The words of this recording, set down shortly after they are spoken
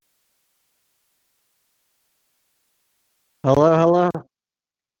Hello, hello,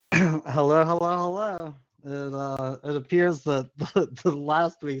 hello, hello, hello. It appears that the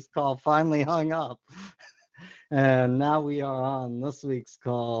last week's call finally hung up, and now we are on this week's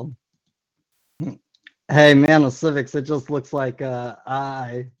call. Hey, man of civics, it just looks like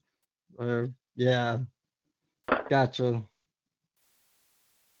or yeah, gotcha.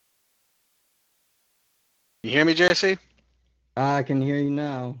 You hear me, JC? I can hear you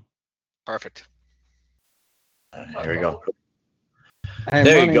now. Perfect. Here we go. Hey,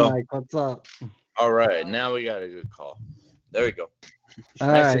 There you Money go. Mike, what's up? All right, now we got a good call. There we go. All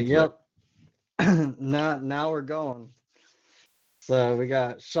Nice right, and clear. yep. Now we're going. So we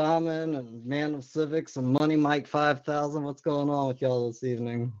got Shaman and Man of Civics and Money Mike 5000. What's going on with y'all this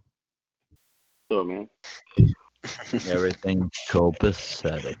evening? So, man. Everything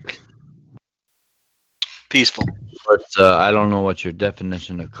copacetic. Peaceful. But I don't know what your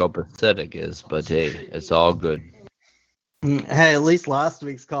definition of copacetic is, but hey, it's all good. Hey, at least last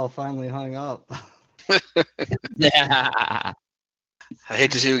week's call finally hung up. Yeah, I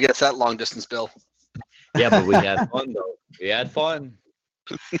hate to see who gets that long distance bill. but we had fun though. We had fun.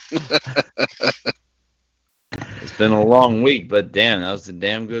 It's been a long week, but damn, that was a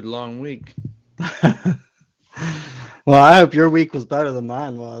damn good long week. Well, I hope your week was better than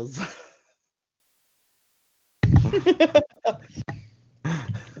mine was.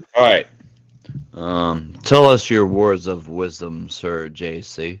 All right. Tell us your words of wisdom, Sir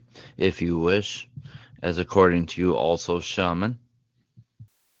JC, if you wish, as according to you, also shaman.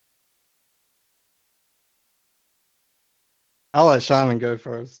 I'll let Shaman go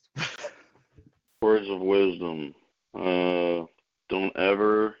first. Words of wisdom. Don't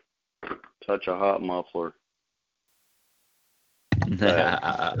ever touch a hot muffler.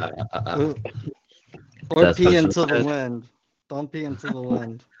 Or That's pee what you into the said? wind. Don't pee into the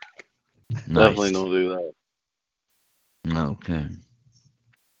wind. Definitely Nice. don't do that. Okay.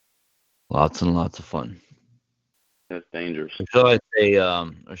 Lots and lots of fun. That's dangerous. Or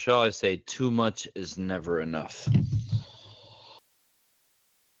shall I say, too much is never enough.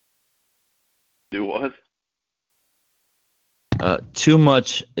 Do what? Too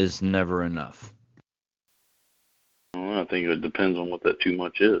much is never enough. Well, I think it depends on what that too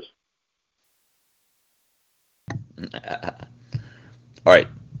much is. All right,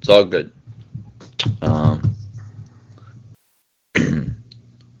 it's all good. Oh,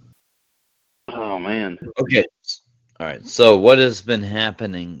 man. Okay. All right. So, what has been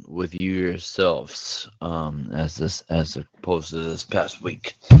happening with you yourselves, as opposed to this past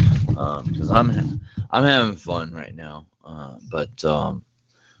week? Because I'm having fun right now. But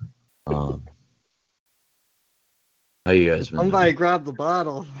how you guys been Somebody doing? grab the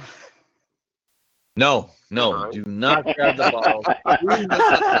bottle. No, do not grab the bottle.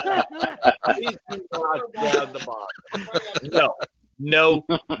 Please do not grab the bottle. No.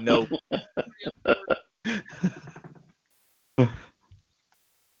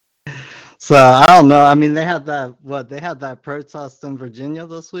 So I don't know. I mean, they had that protest in Virginia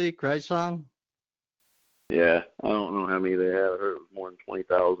this week, right, Sean? Yeah, I don't know how many they had. I heard it was more than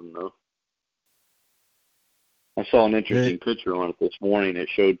 20,000, though. I saw an interesting picture on it this morning. It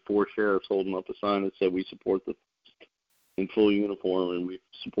showed 4 sheriffs holding up a sign that said, "We support the in full uniform and we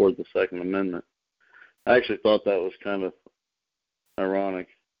support the Second Amendment." I actually thought that was kind of ironic.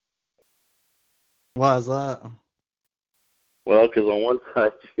 Why is that? Well, because on one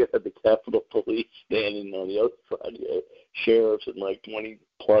side you had the Capitol Police standing, on the other side you had sheriffs and like 20+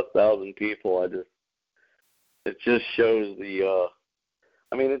 thousand people. It just shows the.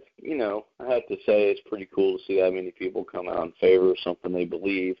 I mean, it's, I have to say it's pretty cool to see that many people come out in favor of something they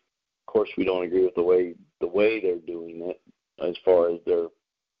believe. Of course, we don't agree with the way they're doing it, as far as their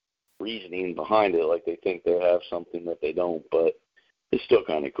reasoning behind it. Like, they think they have something that they don't, but it's still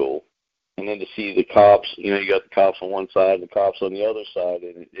kind of cool. And then to see the cops, you got the cops on one side and the cops on the other side,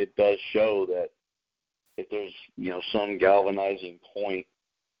 and it does show that if there's, some galvanizing point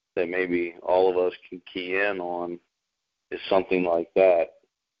that maybe all of us can key in on, is something like that,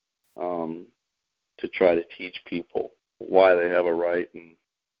 to try to teach people why they have a right and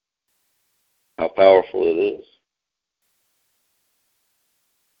how powerful it is.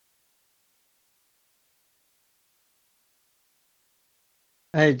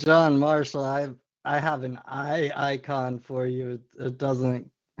 Hey, John Marshall, I have an eye icon for you. It doesn't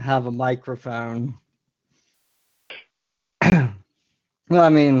have a microphone. Well, I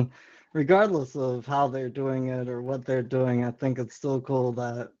mean, regardless of how they're doing it or what they're doing, I think it's still cool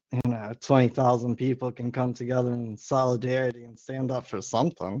that, 20,000 people can come together in solidarity and stand up for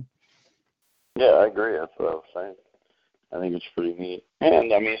something. Yeah, I agree. That's what I was saying. I think it's pretty neat.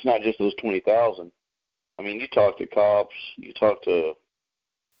 And, I mean, it's not just those 20,000. I mean, you talk to cops, you talk to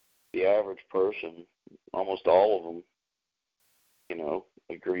the average person, almost all of them,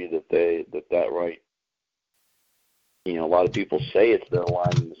 agree that right. A lot of people say it's their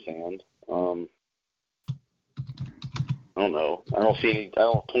line in the sand. I don't know. I don't see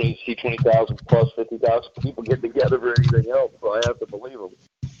 20,000 plus 50,000 people get together for anything else, so I have to believe them.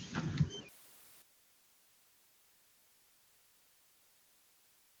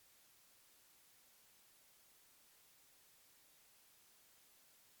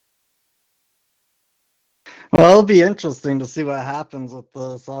 Well, it'll be interesting to see what happens with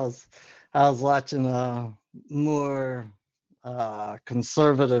this. I was watching a more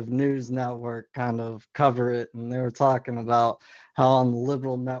conservative news network kind of cover it, and they were talking about how on the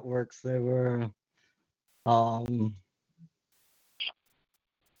liberal networks they were talking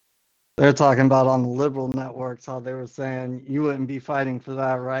about on the liberal networks how they were saying you wouldn't be fighting for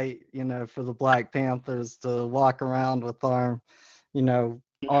that right, for the Black Panthers to walk around with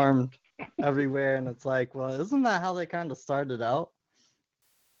armed everywhere, and it's like, well, isn't that how they kind of started out?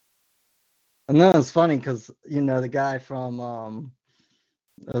 And then it's funny because the guy from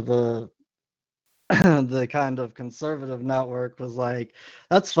the the kind of conservative network was like,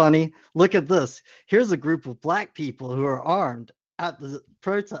 that's funny, look at this, here's a group of Black people who are armed at the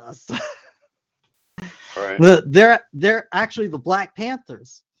protest. Right. They're actually the Black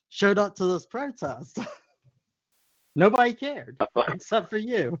Panthers showed up to this protest. Nobody cared except for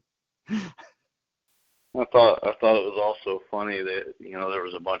you. I thought it was also funny that there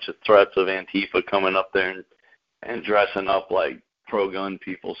was a bunch of threats of Antifa coming up there and dressing up like pro-gun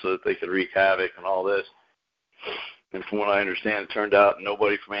people so that they could wreak havoc and all this. And from what I understand, it turned out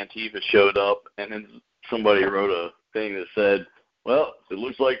nobody from Antifa showed up, and then somebody wrote a thing that said, well, it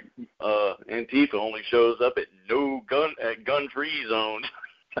looks like Antifa only shows up at gun-free zones.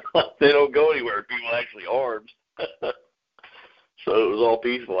 They don't go anywhere. People actually armed. So it was all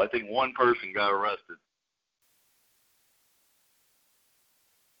peaceful. I think one person got arrested.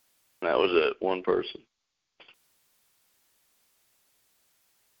 That was it, one person.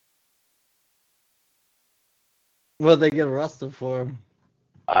 What did they get arrested for?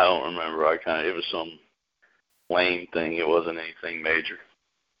 I don't remember. It was some lame thing. It wasn't anything major.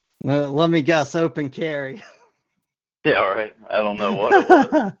 Let me guess, open carry. Yeah, all right. I don't know what it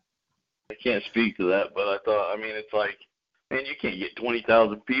was. I can't speak to that, but it's like, man, you can't get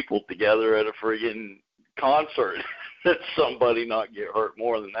 20,000 people together at a friggin' concert that somebody not get hurt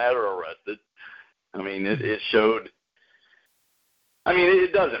more than that or arrested. It showed.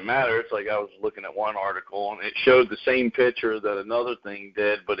 It doesn't matter. It's like I was looking at one article, and it showed the same picture that another thing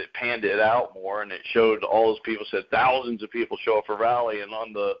did, but it panned it out more, and it showed all those people, said thousands of people show up for rally, and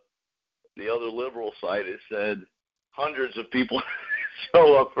on the other liberal side, it said hundreds of people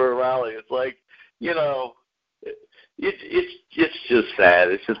show up for a rally. It's like, it's just sad.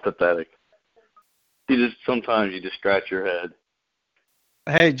 It's just pathetic. Sometimes you just scratch your head.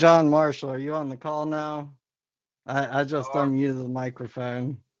 Hey, John Marshall, are you on the call now? I just unmuted the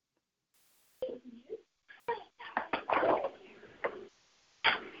microphone.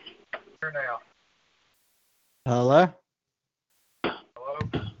 Here now. Hello? Hello?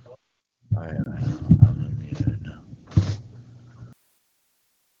 I'm unmuted now.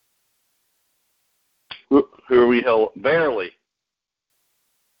 Who are we? Barely.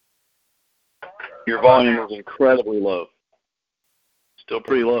 Your volume is incredibly low. Still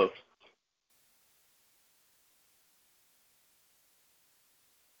pretty low.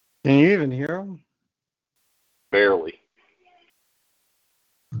 Can you even hear him? Barely.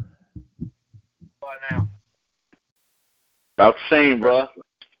 What now? About the same, bruh.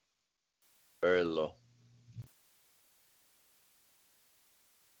 Very low.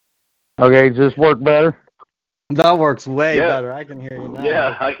 Okay, does this work better? That works way Yeah. better. I can hear you now.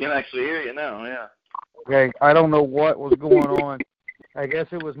 Yeah, I can actually hear you now, yeah. Okay, I don't know what was going on. I guess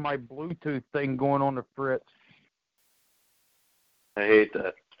it was my Bluetooth thing going on the fritz. I hate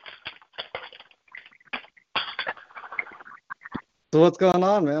that. So what's going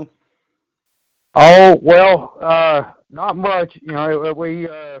on, man? Oh, well, not much.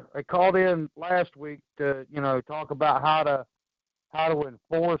 I called in last week to, talk about how to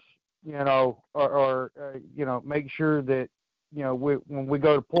enforce, or make sure that, when we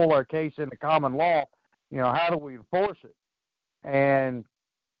go to pull our case into common law, how do we enforce it? And,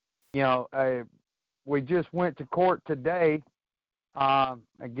 we just went to court today.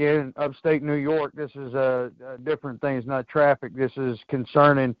 Again, upstate New York, this is a different thing. It's not traffic. This is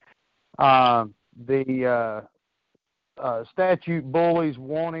concerning the statute bullies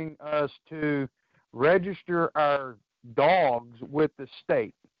wanting us to register our dogs with the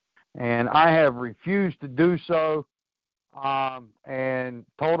state. And I have refused to do so, and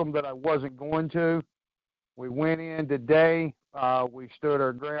told them that I wasn't going to. We went in today. We stood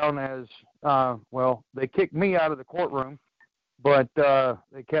our ground as, well, they kicked me out of the courtroom, but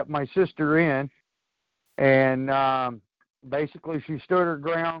they kept my sister in. And basically she stood her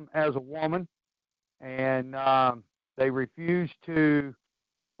ground as a woman, and they refused to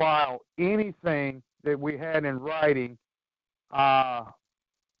file anything that we had in writing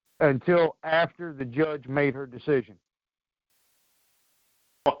until after the judge made her decision.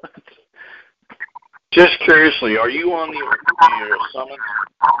 Just curiously, are you on your summons?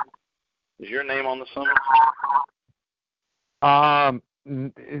 Is your name on the summons?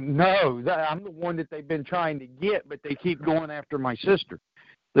 No, I'm the one that they've been trying to get, but they keep going after my sister.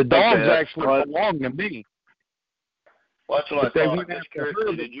 The dogs actually belong to me. Well, that's what I thought. Just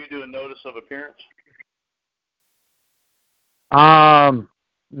curiously, did you do a notice of appearance?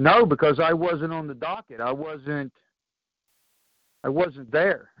 No, because I wasn't on the docket. I wasn't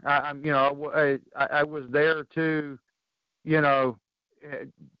there. I was there to, to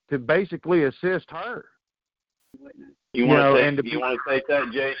basically assist her. You want to take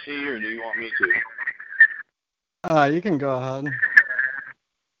that, JC, or do you want me to? You can go ahead.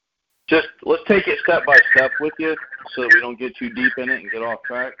 Just let's take it step by step with you, so that we don't get too deep in it and get off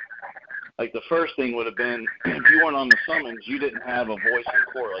track. Like the first thing would have been, if you weren't on the summons, you didn't have a voice in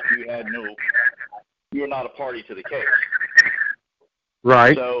court. Like you were not a party to the case.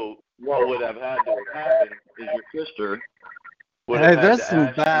 Right. So what would have had to have happened is your sister would Hey, have had there's to some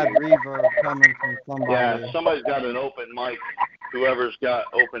ask bad you, reverb coming from somebody. Yeah, somebody's got an open mic. Whoever's got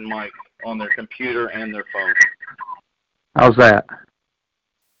open mic on their computer and their phone. How's that?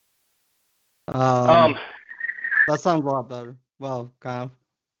 That sounds a lot better. Well, kind of.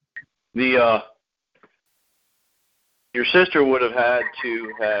 Your sister would have had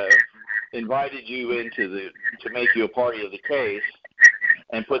to have invited you to make you a party of the case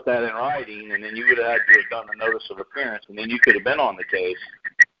and put that in writing, and then you would have had to have done the notice of appearance, and then you could have been on the case.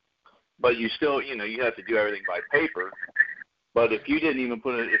 But you still, you have to do everything by paper. But if you didn't even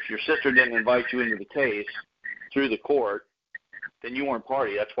if your sister didn't invite you into the case through the court, then you weren't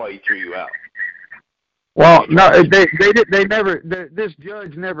party. That's why he threw you out. Well, no, they never. This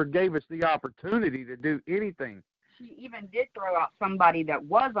judge never gave us the opportunity to do anything. She even did throw out somebody that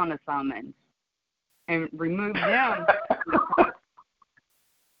was on a summons and remove them.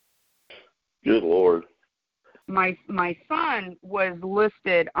 Good Lord. My son was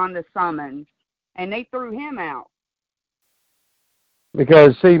listed on the summons, and they threw him out.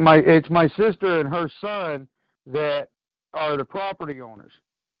 Because see, it's my sister and her son that are the property owners,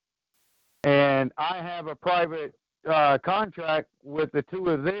 and I have a private contract with the two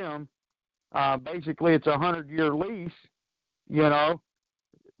of them. Basically, it's a 100-year lease,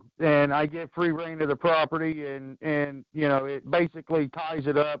 and I get free reign of the property, and it basically ties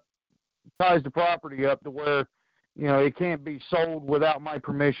the property up to where, it can't be sold without my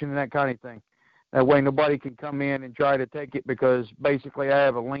permission and that kind of thing. That way nobody can come in and try to take it, because basically I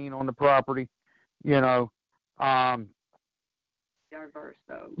have a lien on the property, Diverse,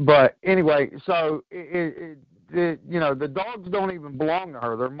 though. But anyway, so the dogs don't even belong to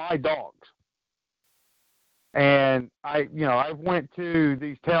her. They're my dogs. And I went to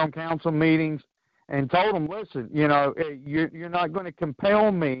these town council meetings and told them, listen, you're not going to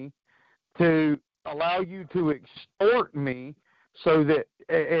compel me to allow you to extort me so that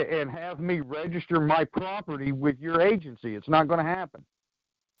and have me register my property with your agency. It's not going to happen.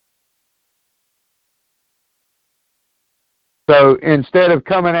 So instead of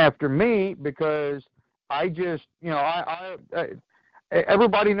coming after me, because I just,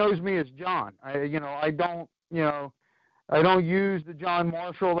 everybody knows me as John. I don't use the John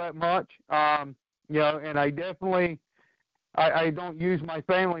Marshall that much. And I definitely, I don't use my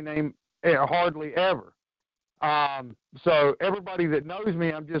family name hardly ever. So everybody that knows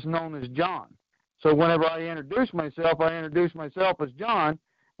me, I'm just known as John. So whenever I introduce myself as John,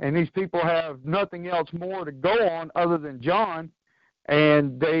 and these people have nothing else more to go on other than John,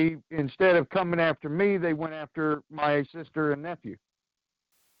 and they, instead of coming after me, they went after my sister and nephew.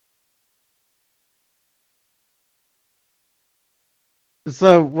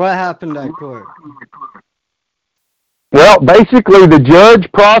 So what happened at court? Well, basically the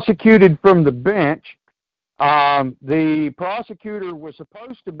judge prosecuted from the bench. The prosecutor was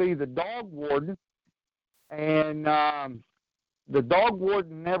supposed to be the dog warden, and the dog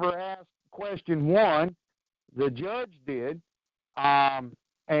warden never asked question one. The judge did, and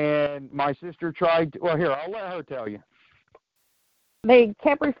my sister tried to, well, here, I'll let her tell you. They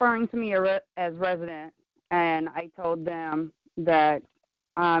kept referring to me as resident, and I told them that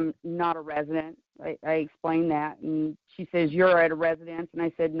I'm not a resident. I explained that, and she says, you're at a residence, and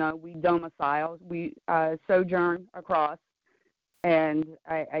I said, no, we domicile. We sojourn across, and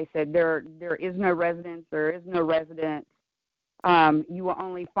I said, there is no residence. There is no residence. You will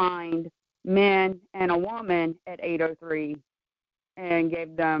only find men and a woman at 803, and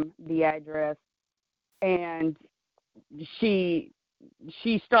gave them the address. And she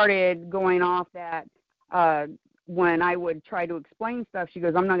started going off that when I would try to explain stuff, she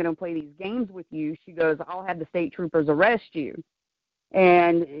goes, I'm not going to play these games with you. She goes, I'll have the state troopers arrest you.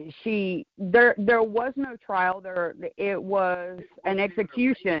 And there was no trial. It was an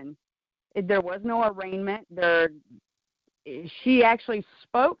execution. There was no arraignment. She actually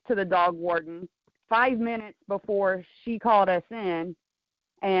spoke to the dog warden 5 minutes before she called us in,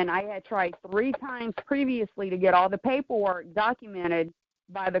 and I had tried 3 times previously to get all the paperwork documented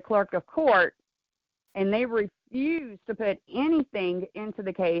by the clerk of court, and they refused to put anything into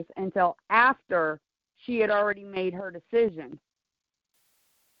the case until after she had already made her decision.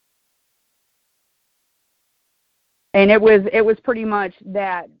 And it was pretty much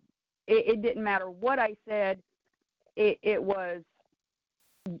that it didn't matter what I said. It was,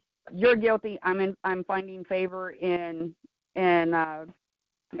 you're guilty. I'm finding favor in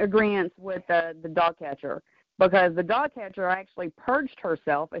agreement with the dog catcher, because the dog catcher actually purged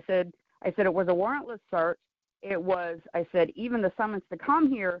herself. I said it was a warrantless search. I said even the summons to come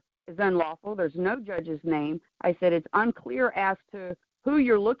here is unlawful. There's no judge's name. I said it's unclear as to who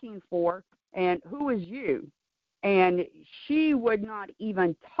you're looking for and who is you. And she would not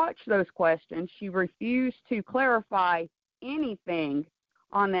even touch those questions. She refused to clarify anything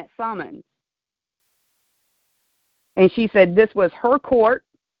on that summons. And she said this was her court,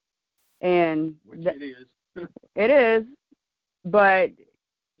 and Which it is. It is, but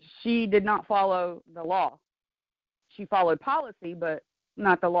she did not follow the law. She followed policy, but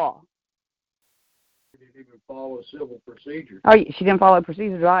not the law. She didn't even follow civil procedure. Oh, she didn't follow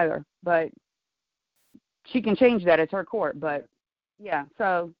procedures either, but she can change that. It's her court, but yeah.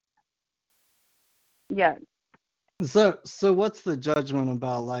 So yeah. So what's the judgment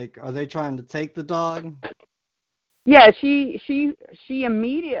about? Like, are they trying to take the dog? Yeah, she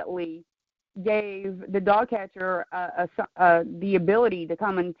immediately gave the dog catcher the ability to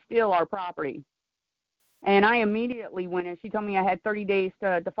come and steal our property. And I immediately went in. She told me I had 30 days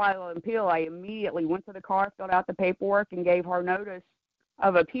to file an appeal. I immediately went to the car, filled out the paperwork, and gave her notice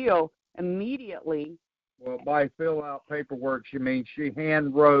of appeal immediately. Well, by fill out paperwork, she means she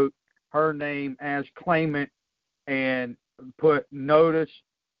hand wrote her name as claimant and put notice,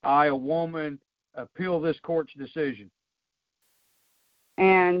 I, a woman, appeal this court's decision.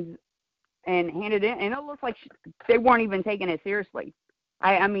 And handed in. And it looks like they weren't even taking it seriously.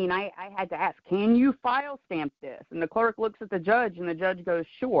 I mean, I had to ask, can you file stamp this? And the clerk looks at the judge, and the judge goes,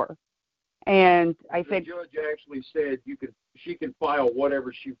 sure. And I said, the judge actually said she can file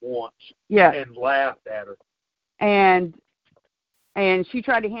whatever she wants. Yeah. And laughed at her. And she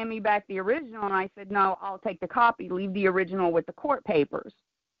tried to hand me back the original, and I said, no, I'll take the copy, leave the original with the court papers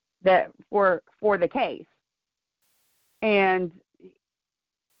that for the case. And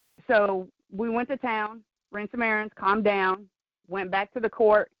so we went to town, ran some errands, calmed down, went back to the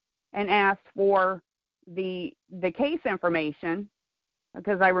court and asked for the case information,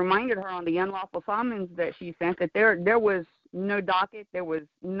 because I reminded her on the unlawful summons that she sent that there was no docket, there was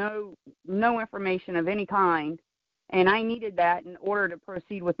no information of any kind, and I needed that in order to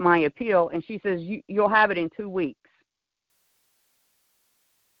proceed with my appeal. And she says, you'll have it in 2 weeks.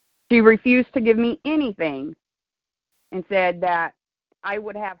 She refused to give me anything and said that I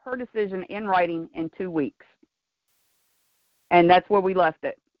would have her decision in writing in 2 weeks. And that's where we left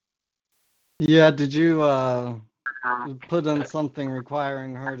it. Yeah, did you put in something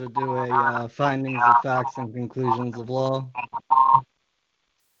requiring her to do a findings of facts and conclusions of law?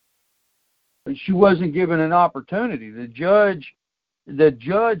 She wasn't given an opportunity. The judge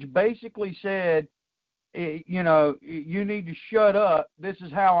basically said, you need to shut up. This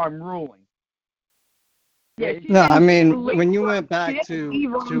is how I'm ruling. Yeah, No, I mean, when you went back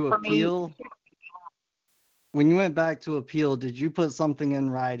to appeal, did you put something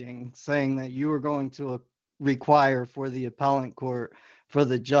in writing saying that you were going to require for the appellate court for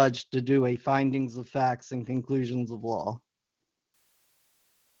the judge to do a findings of facts and conclusions of law?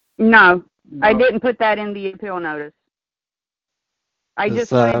 No, I didn't put that in the appeal notice. I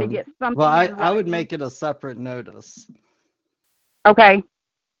just wanted to get something. Well, I would make it a separate notice. Okay,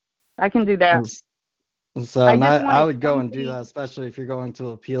 I can do that. So I would go and do that, especially if you're going to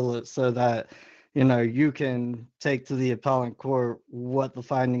appeal it, so that you can take to the appellate court what the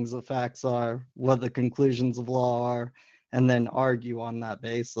findings of facts are, what the conclusions of law are, and then argue on that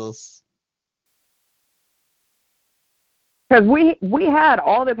basis. Because we had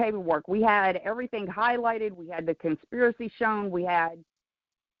all the paperwork. We had everything highlighted. We had the conspiracy shown. We had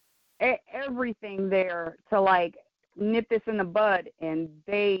everything there to, like, nip this in the bud, and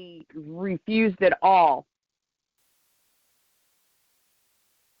they refused it all.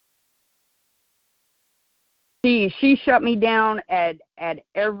 She shut me down at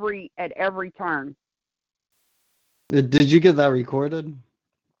every turn. Did you get that recorded?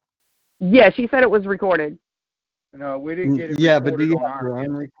 Yeah, she said it was recorded. No, we didn't get it Yeah, but do recorded you on have our your own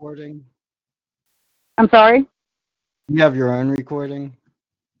end. recording? I'm sorry? You have your own recording?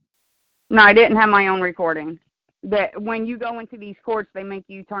 No, I didn't have my own recording. That when you go into these courts, they make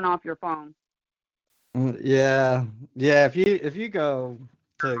you turn off your phone. Yeah. If you go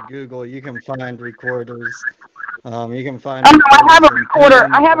to Google, you can find recorders. You can find. Oh no, I have a recorders in recorder.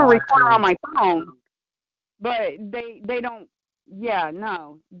 Penn, I have a recorder Rockford. on my phone, but they don't. Yeah,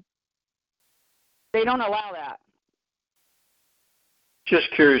 no, they don't allow that. Just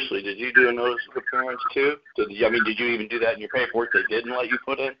curiously, did you do a notice of appearance too? Did you even do that in your paperwork? They didn't let you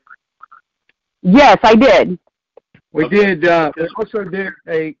put in? Yes, I did. We Okay. did.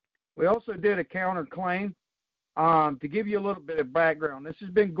 We also did a counterclaim. To give you a little bit of background, this has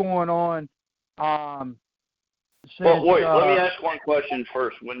been going on. Since, Well, wait. Let me ask one question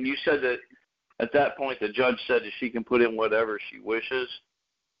first. When you said that at that point the judge said that she can put in whatever she wishes,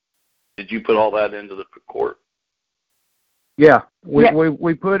 did you put all that into the court? Yeah, we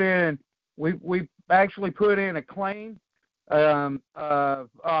actually put in a claim of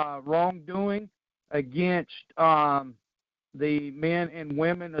wrongdoing against the men and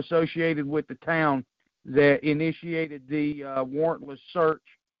women associated with the town that initiated the warrantless search.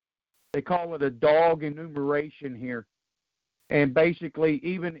 They call it a dog enumeration here. And basically,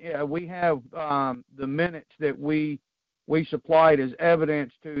 even we have the minutes that we supplied as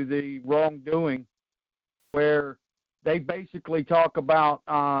evidence to the wrongdoing, where they basically talk about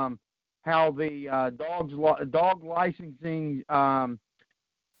how the dog licensing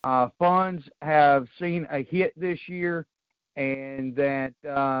funds have seen a hit this year, and that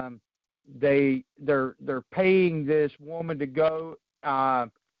they're paying this woman to go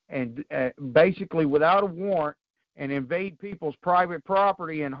and basically without a warrant and invade people's private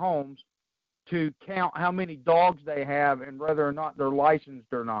property and homes to count how many dogs they have and whether or not they're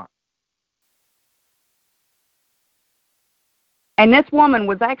licensed or not. And this woman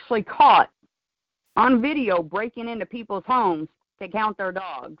was actually caught on video breaking into people's homes to count their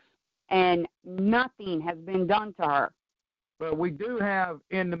dogs, and nothing has been done to her. But we do have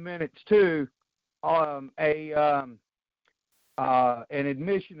in the minutes too an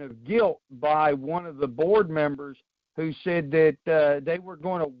admission of guilt by one of the board members who said that they were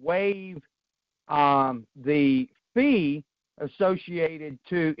going to waive the fee associated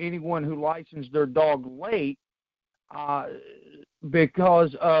to anyone who licensed their dog late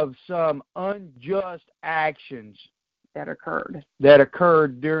because of some unjust actions that occurred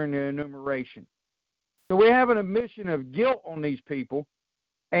during the enumeration. So we have an admission of guilt on these people,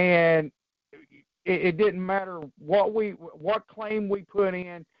 and it didn't matter what claim we put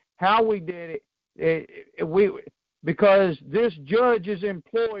in, how we did it. Because this judge is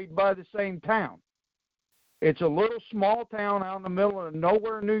employed by the same town. It's a little small town out in the middle of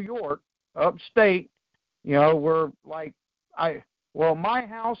nowhere, New York, upstate. You know, we're like my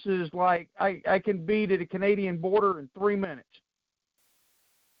house is like I can be to the Canadian border in 3 minutes.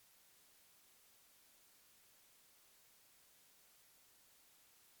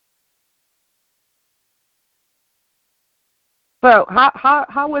 So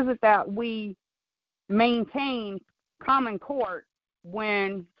how is it that we maintain common court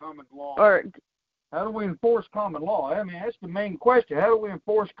when Common law. or How do we enforce common law? I mean, that's the main question. How do we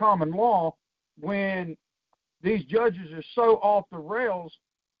enforce common law when these judges are so off the rails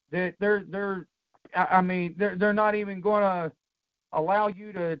that they're not even going to allow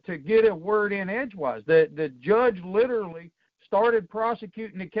you to get a word in edgewise? The judge literally started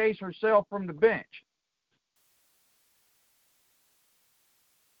prosecuting the case herself from the bench.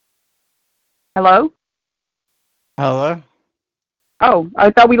 hello? Hello? Oh,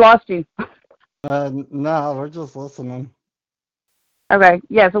 I thought we lost you. No, we're just listening. Okay,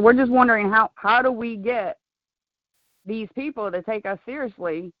 yeah, so we're just wondering how do we get these people to take us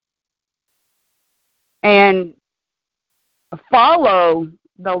seriously and follow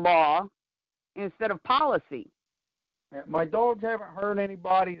the law instead of policy. My dogs haven't hurt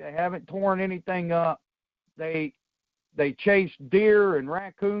anybody. They haven't torn anything up. They chase deer and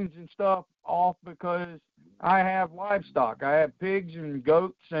raccoons and stuff off because I have livestock. I have pigs and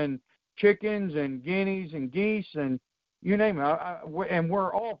goats and chickens and guineas and geese, and you name it, and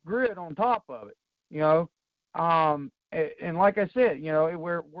we're off grid on top of it, you know. And like I said, you know,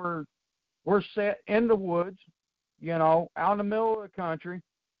 we're set in the woods, you know, out in the middle of the country.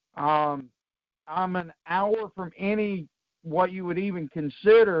 I'm an hour from any what you would even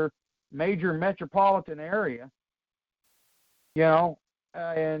consider major metropolitan area, you know,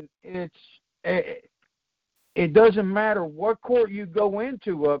 and it doesn't matter what court you go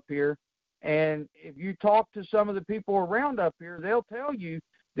into up here, and if you talk to some of the people around up here, they'll tell you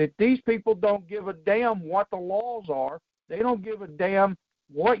that these people don't give a damn what the laws are. They don't give a damn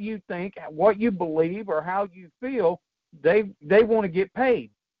what you think, what you believe, or how you feel. They want to get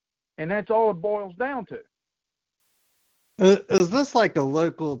paid, and that's all it boils down to. Is this like a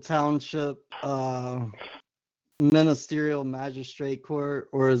local township ministerial magistrate court,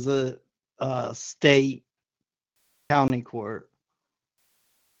 or is it state county court?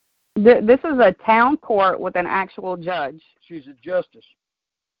 This is a town court with an actual judge. She's a justice.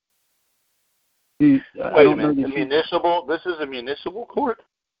 Wait a minute, municipal? This is a municipal court?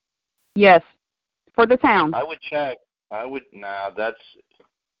 Yes, for the town. I would check. That's,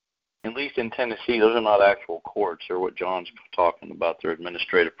 at least in Tennessee, those are not actual courts. They're what John's talking about. They're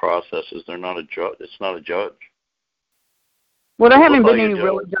administrative processes. They're not a judge. It's not a judge. Well, there haven't been any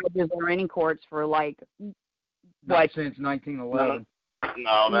real judges or any courts for like Not since 1911.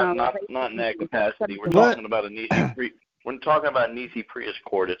 No, not in that capacity. We're talking about a Nisi Prius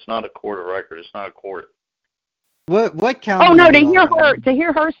court. It's not a court of record. It's not a court. What county? Oh no, to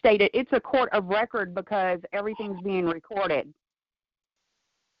hear her state it, it's a court of record because everything's being recorded.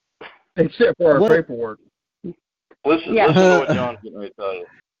 Except for our paperwork. Listen to what John's getting ready to tell you.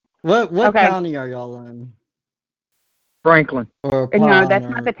 What county are y'all in? Franklin. No, that's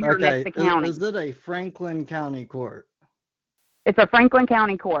not the town. That's the county. Is it a Franklin County court? It's a Franklin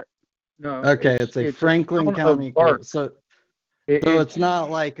County court. No. Okay, it's a Franklin County court. So it's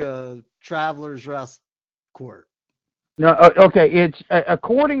not like a traveler's rest court. No. Okay. It's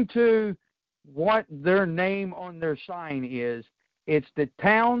according to what their name on their sign is. It's the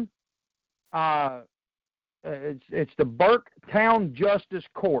town. It's the Burke Town Justice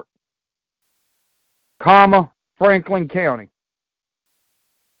Court, Franklin County.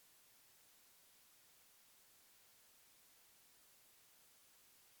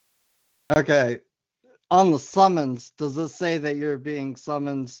 Okay. On the summons, does this say that you're being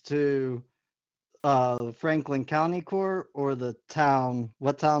summoned to Franklin County Court or the town?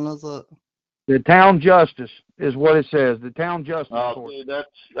 What town is it? The town justice is what it says. The town justice court. See,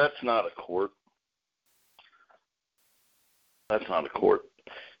 that's not a court. That's not a court.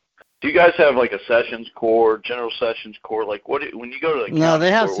 Do you guys have like a sessions court, general sessions court? Like when you go to the no,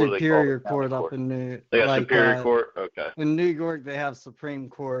 they have court, Superior Court up in New. They got Superior Court. Okay. In New York, they have Supreme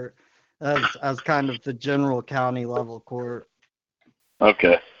Court as kind of the general county level court.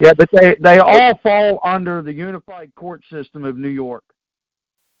 Okay. Yeah, but they all fall under the Unified Court System of New York.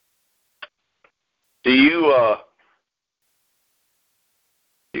 Do you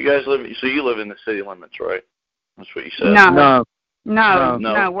guys live? So you live in the city limits, right? That's what you said.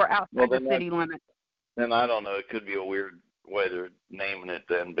 No, we're outside the city limits. Then I don't know. It could be a weird way they're naming it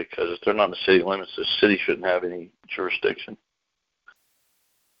then, because if they're not in the city limits, the city shouldn't have any jurisdiction.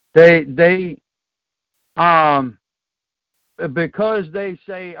 They because they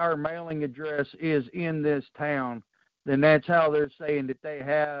say our mailing address is in this town, then that's how they're saying that they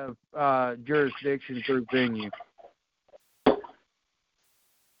have jurisdiction through venue.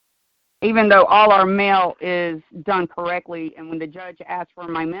 Even though all our mail is done correctly, and when the judge asked for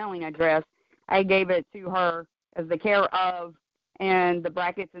my mailing address, I gave it to her as the care of and the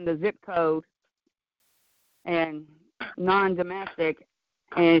brackets and the zip code and non-domestic,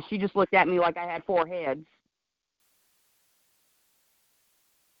 and she just looked at me like I had four heads.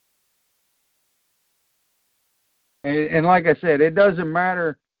 And like I said, it doesn't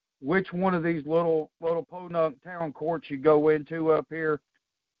matter which one of these little podunk town courts you go into up here.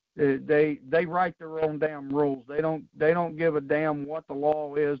 They write their own damn rules. They don't give a damn what the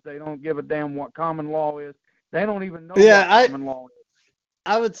law is. They don't give a damn what common law is. They don't even know what common law is.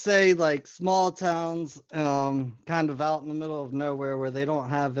 I would say like small towns, kind of out in the middle of nowhere where they don't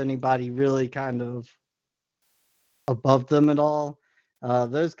have anybody really kind of above them at all.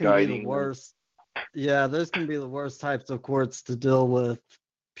 Those can be the worst. Yeah, those can be the worst types of courts to deal with,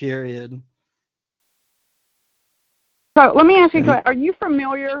 period. So let me ask you, are you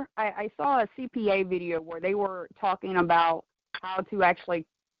familiar? I saw a CPA video where they were talking about how to actually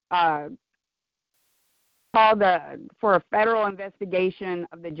call for a federal investigation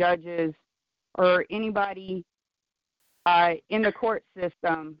of the judges or anybody in the court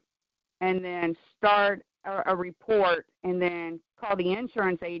system, and then start a report and then call the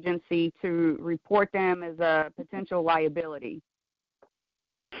insurance agency to report them as a potential liability?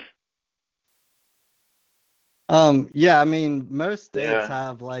 Yeah, I mean, most states Yeah.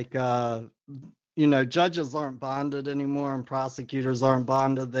 have like, judges aren't bonded anymore and prosecutors aren't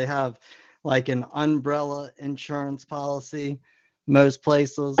bonded. They have like an umbrella insurance policy, most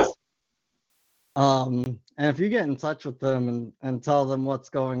places. And if you get in touch with them and tell them what's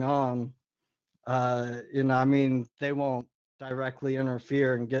going on, I mean, they won't directly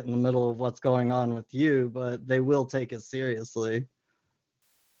interfere and get in the middle of what's going on with you, but they will take it seriously.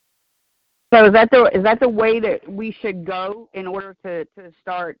 So is that the way that we should go in order to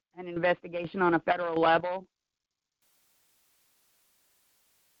start an investigation on a federal level?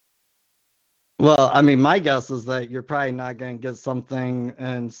 Well, I mean, my guess is that you're probably not going to get something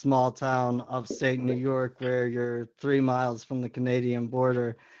in small town upstate New York where you're 3 miles from the Canadian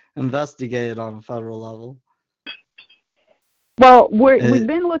border investigated on a federal level. Well, we've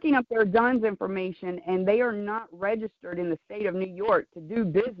been looking up their DUNS information, and they are not registered in the state of New York to do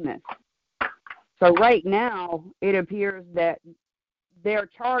business. So right now, it appears that their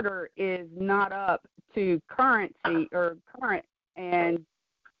charter is not up to current, and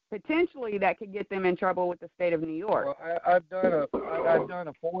potentially that could get them in trouble with the state of New York. Well, I've done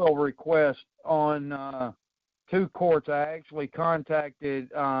a FOIL request on 2 courts. I actually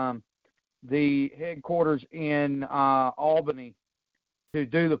contacted the headquarters in Albany to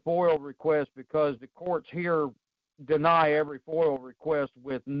do the FOIL request because the courts here deny every FOIL request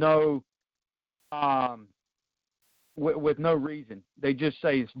with no reason. They just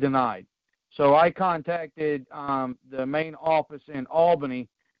say it's denied. So I contacted the main office in Albany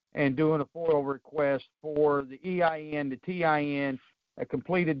and doing a FOIL request for the EIN, the TIN, a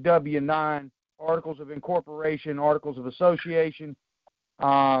completed W-9, articles of incorporation, articles of association,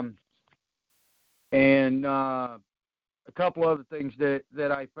 and a couple other things that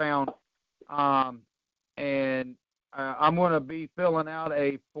I found. And I'm going to be filling out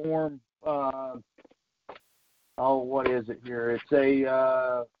a form. What is it here? It's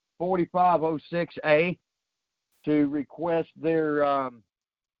a 4506A to request their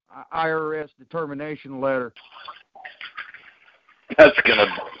IRS determination letter. That's gonna.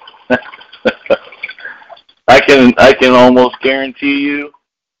 I can almost guarantee you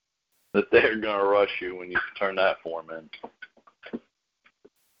that they're gonna rush you when you turn that form in.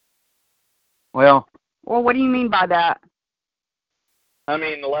 Well, what do you mean by that? I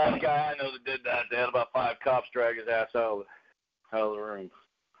mean, the last guy I know that did that, they had about 5 cops drag his ass out of the room.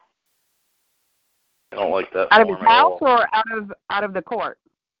 I don't like that. Out of his house or out of the court?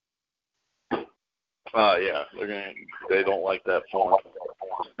 Yeah, they don't like that form.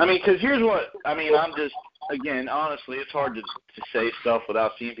 I mean, because here's what, I mean, I'm just, again, honestly, it's hard to say stuff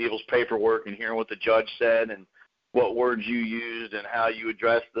without seeing people's paperwork and hearing what the judge said and what words you used and how you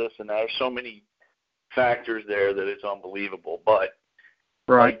addressed this, and there's so many factors there that it's unbelievable. But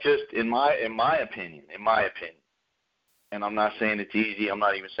right, like, just in my opinion, and I'm not saying it's easy, I'm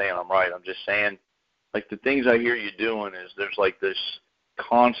not even saying I'm right, I'm just saying, like, the things I hear you doing is there's like this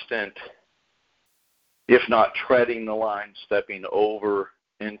constant, if not treading the line, stepping over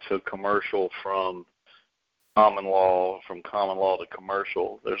into commercial from common law to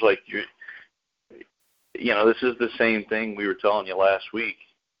commercial. There's like, this is the same thing we were telling you last week.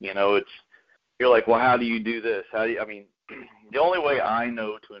 You're like, well, how do you do this? The only way I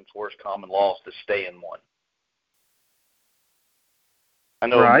know to enforce common law is to stay in one. I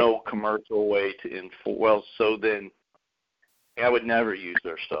know no commercial way to enforce. Well, so then I would never use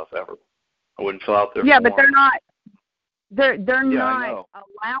their stuff ever. I wouldn't fill out their form. But they're not. They're not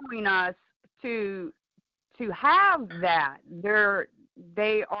allowing us to have that.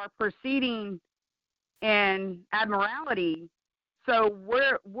 They are proceeding in admiralty. So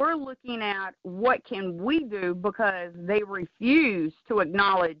we're looking at what can we do because they refuse to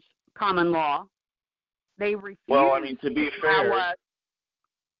acknowledge common law. They refuse. Well, I mean, to be fair.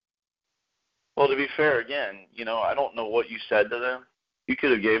 Well, to be fair, again, I don't know what you said to them. You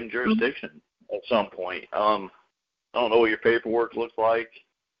could have gave them jurisdiction at some point. I don't know what your paperwork looks like.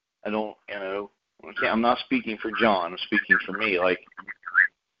 I don't, I'm not speaking for John. I'm speaking for me. Like,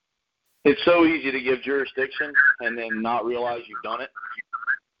 it's so easy to give jurisdiction and then not realize you've done it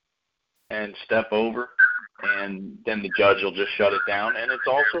and step over, and then the judge will just shut it down. And it's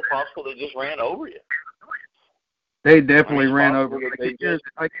also possible they just ran over you. They definitely ran over.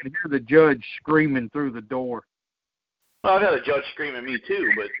 I can hear the judge screaming through the door. Well, I've had a judge scream at me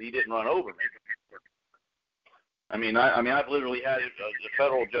too, but he didn't run over me. I've literally had a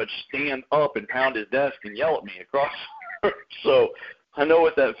federal judge stand up and pound his desk and yell at me across. So I know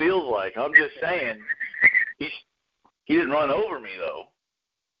what that feels like. I'm just saying, He didn't run over me though.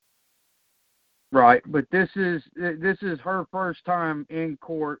 Right, but this is her first time in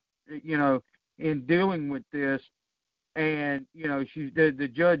court, in dealing with this, and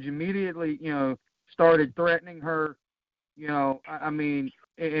the judge immediately started threatening her, I mean,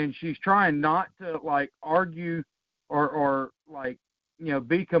 and she's trying not to like argue or like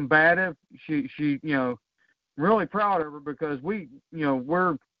be combative. She really proud of her because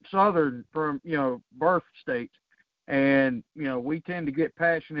we're Southern from birth states. And, we tend to get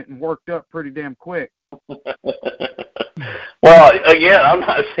passionate and worked up pretty damn quick. Well, again, I'm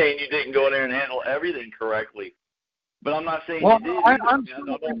not saying you didn't go in there and handle everything correctly, but I'm not saying you did. I'm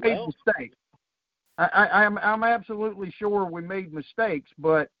sure we made mistakes. I'm absolutely sure we made mistakes,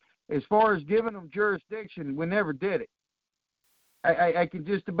 but as far as giving them jurisdiction, we never did it. I can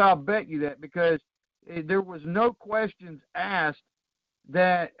just about bet you that because there was no questions asked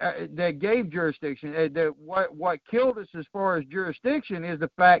that gave jurisdiction. What killed us as far as jurisdiction is the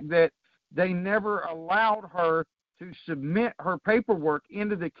fact that they never allowed her to submit her paperwork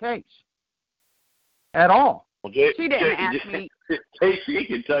into the case at all. Well, She didn't ask me. She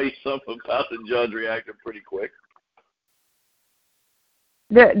can tell you something about the judge reacting pretty quick.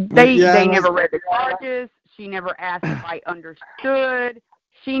 They never read the charges. She never asked if I understood.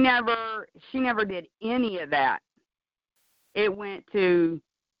 She never did any of that. It went to,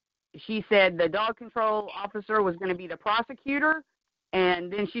 she said the dog control officer was going to be the prosecutor, and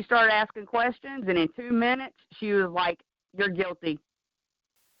then she started asking questions, and in 2 minutes, she was like, "You're guilty."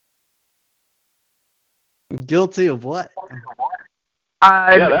 Guilty of what?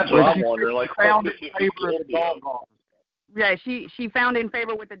 Yeah, that's what I'm wondering. Like, found in favor of the dog officer. Yeah, she found in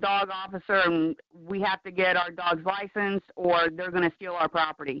favor with the dog officer, and we have to get our dog's license, or they're going to steal our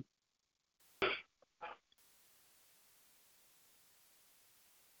property.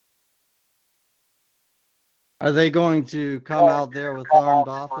 Are they going to come out there with armed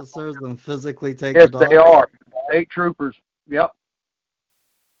officers and physically take Yes, the dog? they are. State troopers. Yep.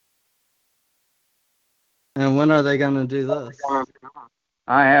 And when are they going to do this?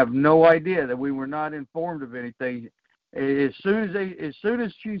 I have no idea that we were not informed of anything. As soon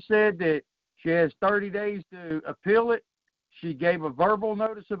as she said that she has 30 days to appeal it, she gave a verbal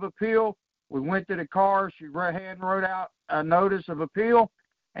notice of appeal. We went to the car. She wrote out a notice of appeal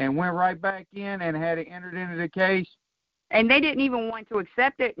and went right back in and had it entered into the case. And they didn't even want to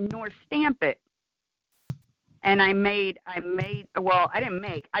accept it nor stamp it. And I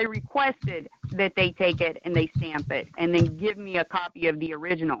requested that they take it and they stamp it and then give me a copy of the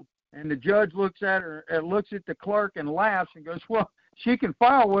original. And the judge looks at her and looks at the clerk and laughs and goes, "Well, she can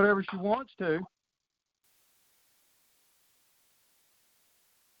file whatever she wants to."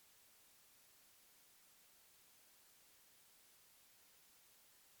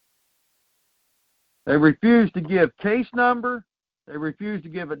 They refuse to give case number. They refuse to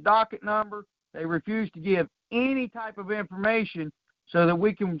give a docket number. They refuse to give any type of information so that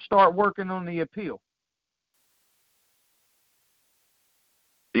we can start working on the appeal.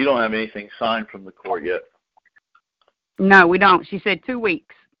 You don't have anything signed from the court yet. No, we don't. She said 2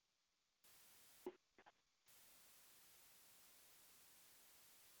 weeks.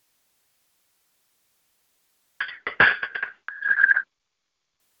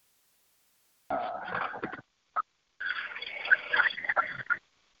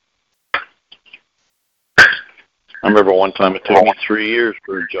 I remember one time it took me 3 years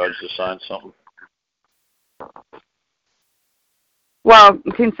for a judge to sign something. Well,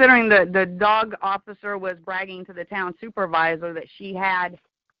 considering the dog officer was bragging to the town supervisor that she had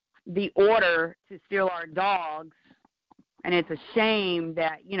the order to steal our dogs, and it's a shame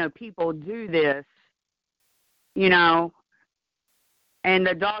that, people do this, and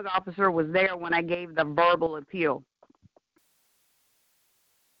the dog officer was there when I gave the verbal appeal.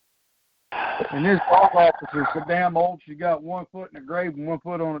 And this dog officer's so damn old, she got 1 foot in the grave and 1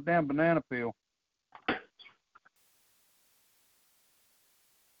 foot on a damn banana peel.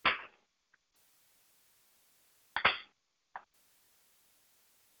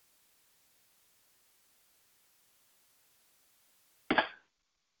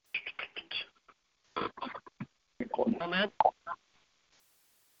 Comment?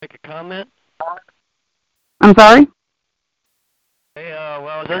 Make a comment? I'm sorry? Hey,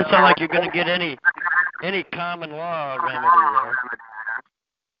 well, it doesn't sound like you're going to get any common law remedy there.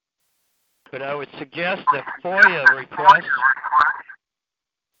 But I would suggest that FOIA request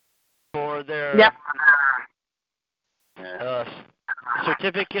for their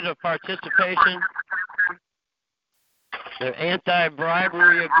certificate of participation, their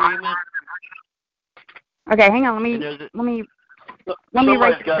anti-bribery agreement. Okay, hang on. Let me Let me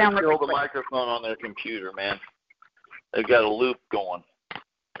write Somebody's this got down to real kill the quick. microphone on their computer, man. They've got a loop going.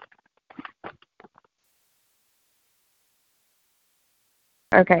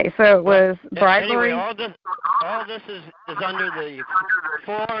 Okay, so it was bribery. Anyway, all this is under the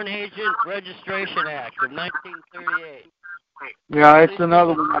Foreign Agent Registration Act of 1938. Yeah, it's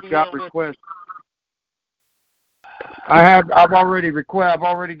another one I've got requested. I've already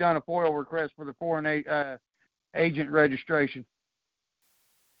done a FOIL request for the foreign agent registration.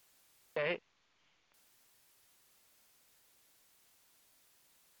 Okay.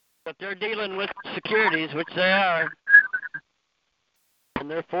 But they're dealing with securities, which they are, and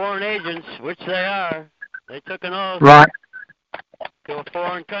they're foreign agents, which they are. They took an oath Right. to a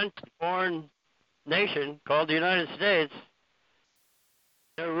foreign nation called the United States.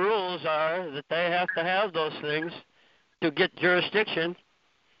 Their rules are that they have to have those things to get jurisdiction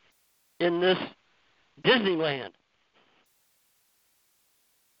in this Disneyland.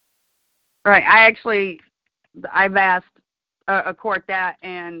 Right. I've asked a court that,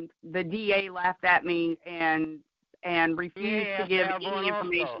 and the DA laughed at me and refused to give any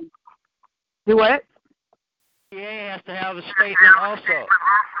information. Do what? The DA has to have a statement also.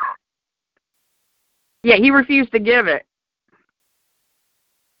 Yeah, he refused to give it.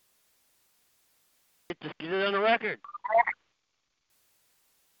 Just get it on the record.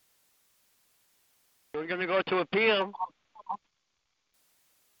 We're going to go to appeal.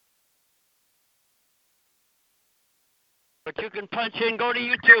 But you can go to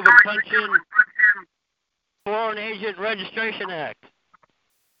YouTube and punch in Foreign Agent Registration Act.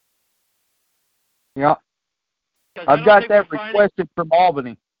 Yeah. I've got that requested from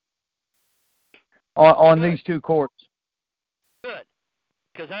Albany on these two courts. Good.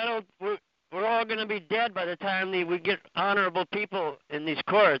 Because we're all going to be dead by the time we get honorable people in these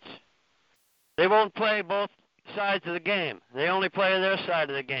courts. They won't play both sides of the game. They only play their side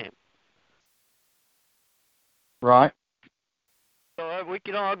of the game. Right. So we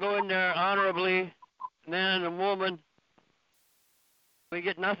can all go in there honorably, man and woman. We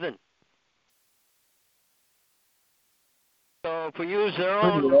get nothing. So if we use their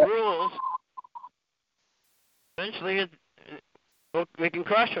own rules, eventually we can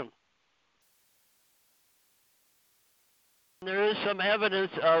crush them. There is some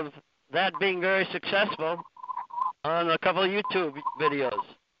evidence of that being very successful on a couple of YouTube videos.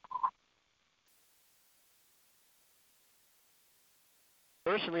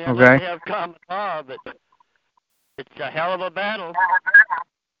 Personally, I'd like to have common law, but it's a hell of a battle.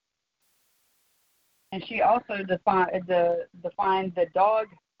 And she also defined the dog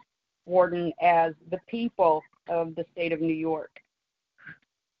warden as the people of the state of New York.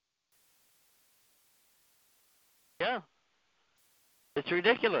 Yeah. It's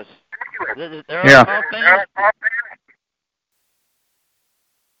ridiculous. They're all famous.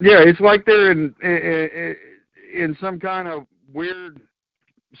 Yeah, it's like they're in some kind of weird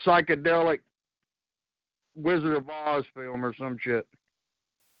psychedelic Wizard of Oz film or some shit.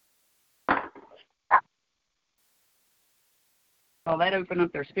 Well, that opened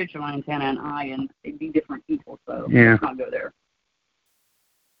up their spiritual antenna and eye, and they'd be different people, so yeah. Let's not go there.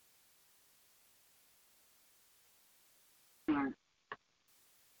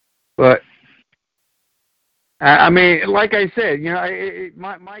 But I mean, like I said, you know,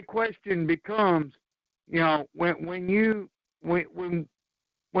 my question becomes, you know, when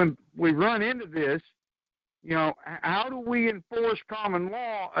we run into this, you know, how do we enforce common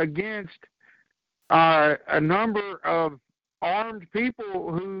law against a number of armed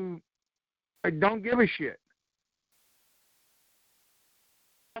people who don't give a shit?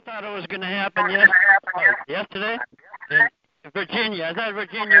 I thought it was going to happen yesterday in Virginia. I thought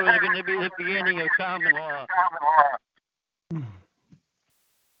Virginia was going to be the beginning of common law.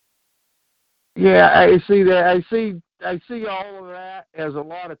 Yeah, I see that. I see all of that as a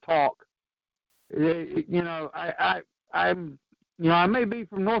lot of talk. You know, I'm, you know, I may be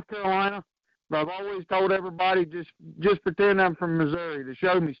from North Carolina, but I've always told everybody just pretend I'm from Missouri, the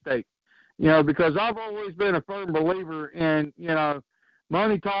show me state. You know, because I've always been a firm believer in, you know,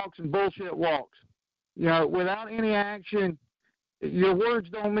 money talks and bullshit walks. You know, without any action, your words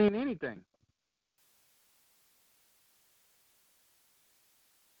don't mean anything.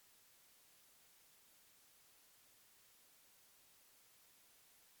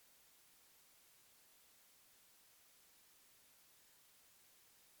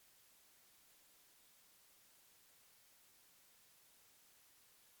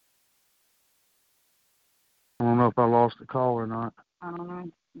 I don't know if I lost the call or not. I don't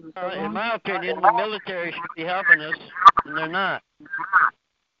know. In my opinion, the military should be helping us, and they're not.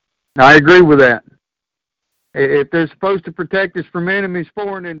 I agree with that. If they're supposed to protect us from enemies,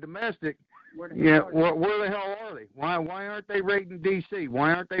 foreign and domestic, Where the yeah, hell are where the hell are they? Why aren't they raiding D.C.?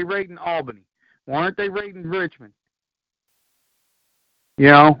 Why aren't they raiding Albany? Why aren't they raiding Richmond? You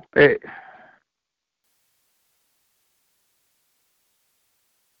know,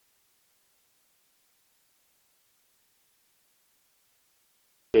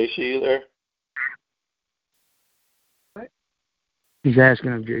 JC, you there? he's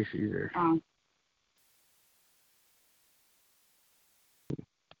asking if JC's there.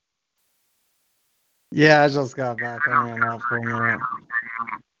 Yeah, I just got back. I ran out for a minute.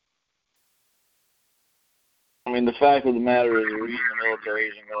 I mean, the fact of the matter is the reason the military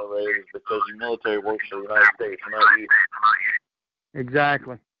isn't going to raid is because the military works for the United States, not you.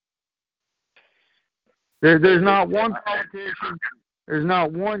 Exactly. There's not one politician, there's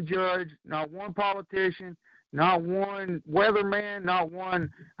not one judge, not one politician, not one weatherman, not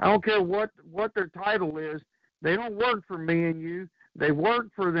one, I don't care what their title is, they don't work for me and you, they work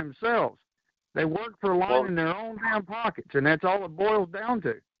for themselves. They work for lining their own damn pockets, and that's all it boils down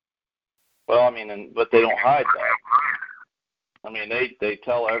to. Well, I mean, but they don't hide that. I mean, they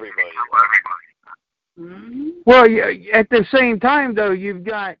tell everybody that. Mm-hmm. Well, yeah, at the same time, though, you've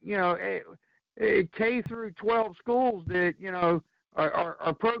got, you know, K through 12 schools that, you know,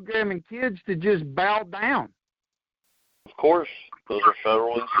 are programming kids to just bow down. Of course, those are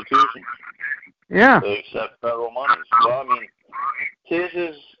federal institutions. Yeah. They accept federal monies. Well, I mean, this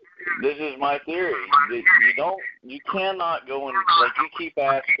is my theory. You cannot go and, like, you keep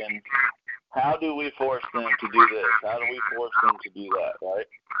asking, how do we force them to do this? How do we force them to do that, right?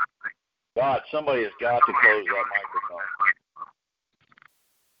 God, somebody has got to close that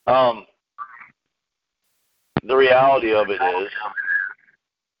microphone. The reality of it is,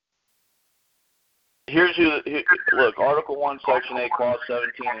 look, Article 1, Section 8, Clause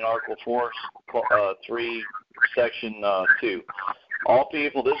 17, and Article 4, 3, Section 2. All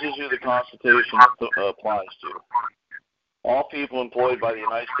people, this is who the Constitution applies to. All people employed by the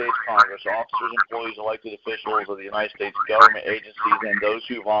United States Congress, officers, employees, elected officials of the United States government agencies, and those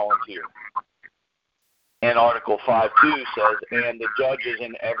who volunteer. And Article 5.2 says, and the judges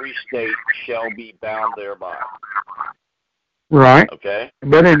in every state shall be bound thereby. Right. Okay?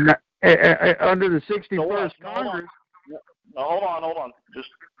 But under the 61st Congress... No, hold on. Just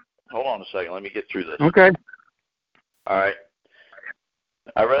hold on a second. Let me get through this. Okay. All right.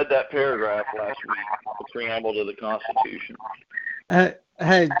 I read that paragraph last week, the preamble to the Constitution.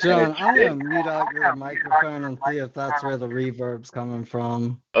 Hey, John, I'm going to mute out your microphone and see if that's where the reverb's coming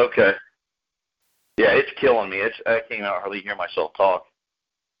from. Okay. Yeah, it's killing me. I can't hardly hear myself talk.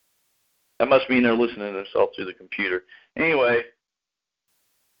 That must mean they're listening to themselves through the computer. Anyway,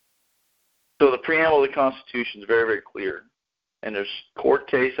 so the preamble of the Constitution is very, very clear. And there's court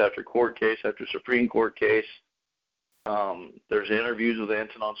case after court case after Supreme Court case. There's interviews with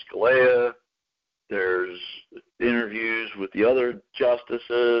Antonin Scalia. There's interviews with the other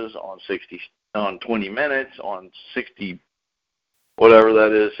justices on 20 minutes, on 60, whatever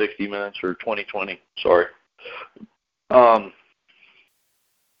that is, 60 minutes or 2020. Sorry.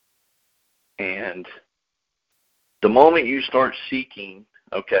 And the moment you start seeking,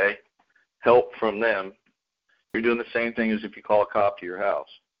 help from them, you're doing the same thing as if you call a cop to your house.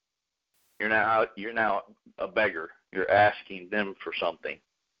 You're now a beggar. You're asking them for something.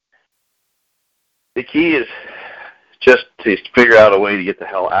 The key is just to figure out a way to get the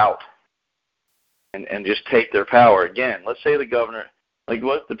hell out and just take their power. Again, let's say the governor, like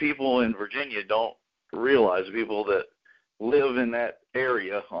what the people in Virginia don't realize, the people that live in that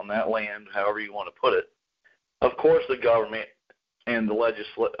area, on that land, however you want to put it, of course the government and the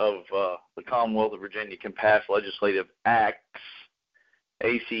the Commonwealth of Virginia can pass legislative acts,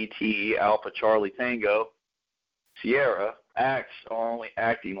 ACT, Alpha, Charlie, Tango, Sierra. Acts are only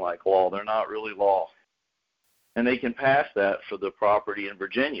acting like law. They're not really law. And they can pass that for the property in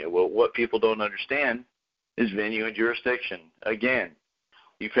Virginia. Well, what people don't understand is venue and jurisdiction. Again,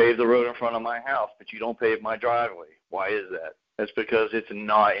 you pave the road in front of my house, but you don't pave my driveway. Why is that? That's because it's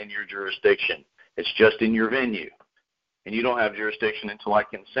not in your jurisdiction. It's just in your venue. And you don't have jurisdiction until I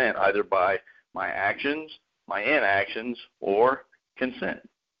consent, either by my actions, my inactions, or consent.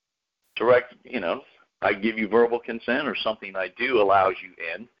 Direct, I give you verbal consent, or something I do allows you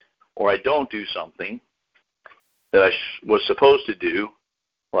in, or I don't do something that I was supposed to do,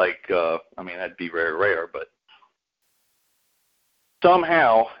 like, that'd be very rare, but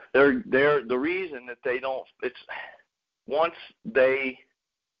somehow they're the reason that they don't, it's once they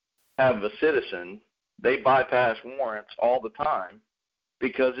have a citizen, they bypass warrants all the time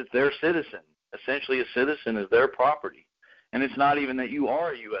because it's their citizen. Essentially, a citizen is their property. And it's not even that you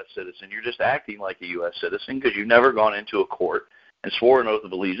are a U.S. citizen. You're just acting like a U.S. citizen because you've never gone into a court and swore an oath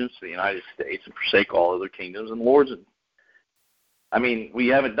of allegiance to the United States and forsake all other kingdoms and lords. And I mean, we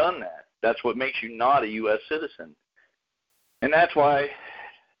haven't done that. That's what makes you not a U.S. citizen. And that's why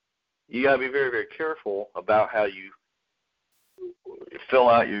you got to be very, very careful about how you fill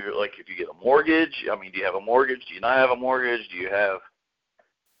out your, like, if you get a mortgage. I mean, do you have a mortgage? Do you not have a mortgage? Do you have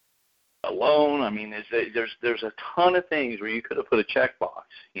a loan? I mean, there's a ton of things where you could have put a checkbox,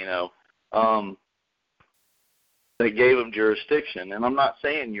 you know. They gave them jurisdiction. And I'm not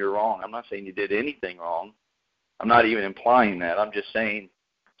saying you're wrong. I'm not saying you did anything wrong. I'm not even implying that. I'm just saying,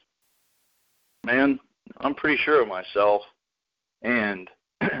 man, I'm pretty sure of myself, and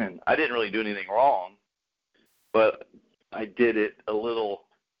I didn't really do anything wrong, but I did it a little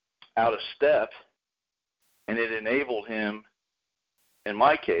out of step, and it enabled him, in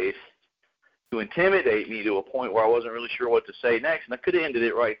my case, to intimidate me to a point where I wasn't really sure what to say next, and I could have ended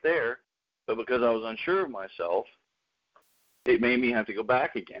it right there, but because I was unsure of myself, it made me have to go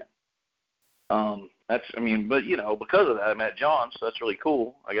back again. But, you know, because of that, I met John, so that's really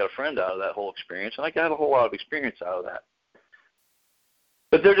cool. I got a friend out of that whole experience, and I got a whole lot of experience out of that.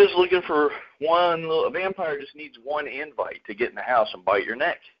 But they're just looking for a vampire just needs one invite to get in the house and bite your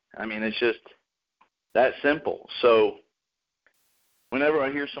neck. I mean, it's just that simple. So whenever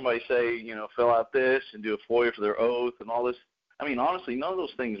I hear somebody say, you know, fill out this and do a FOIA for their oath and all this, I mean, honestly, none of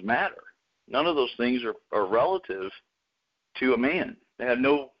those things matter. None of those things are relative to a man. They have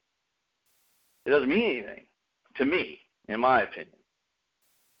no, it doesn't mean anything to me, in my opinion.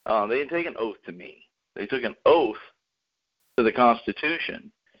 They didn't take an oath to me. They took an oath to the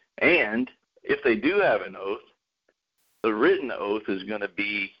Constitution. And if they do have an oath, the written oath is going to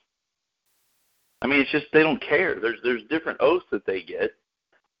be, I mean, it's just they don't care. There's different oaths that they get.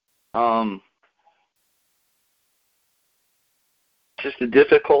 It's just a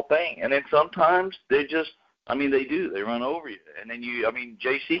difficult thing. And then sometimes they just, I mean, they do. They run over you. And then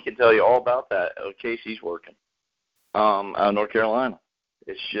JC can tell you all about that case he's working out of North Carolina.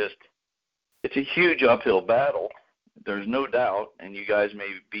 It's a huge uphill battle. There's no doubt, and you guys may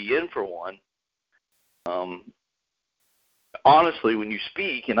be in for one. Honestly, when you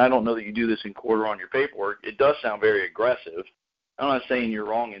speak, and I don't know that you do this in court or on your paperwork, it does sound very aggressive. I'm not saying you're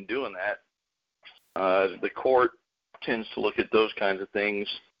wrong in doing that. The court tends to look at those kinds of things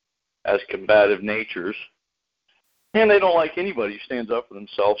as combative natures. And they don't like anybody who stands up for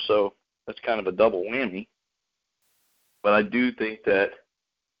themselves, so that's kind of a double whammy. But I do think that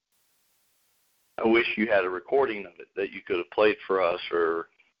I wish you had a recording of it that you could have played for us, or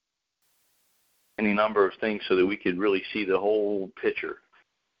any number of things so that we could really see the whole picture.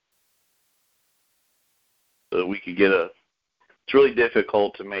 So that we could get it's really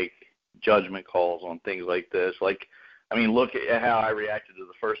difficult to make judgment calls on things like this. Like, I mean, look at how I reacted to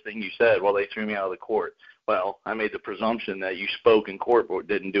the first thing you said. Well, they threw me out of the court. Well, I made the presumption that you spoke in court but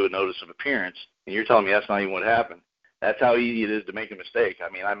didn't do a notice of appearance, and you're telling me that's not even what happened. That's how easy it is to make a mistake. I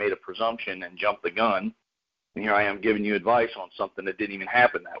mean, I made a presumption and jumped the gun, and here I am giving you advice on something that didn't even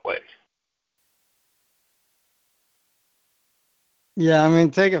happen that way. Yeah, I mean,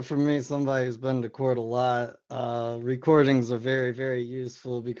 take it from me, somebody who's been to court a lot. Recordings are very, very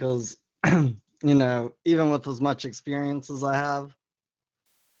useful because, you know, even with as much experience as I have,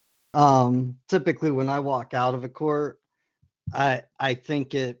 typically when I walk out of a court, I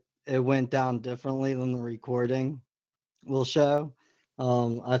think it went down differently than the recording will show.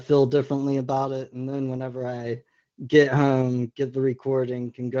 I feel differently about it, and then whenever I get home, get the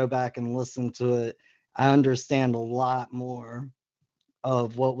recording, can go back and listen to it, I understand a lot more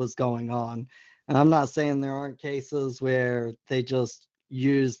of what was going on. And I'm not saying there aren't cases where they just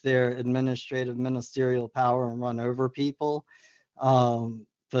use their administrative ministerial power and run over people,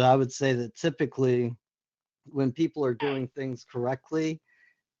 but I would say that typically when people are doing things correctly,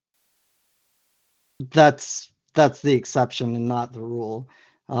 that's the exception and not the rule.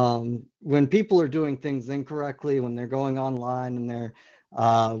 When people are doing things incorrectly, when they're going online and they're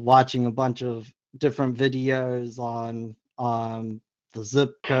watching a bunch of different videos on the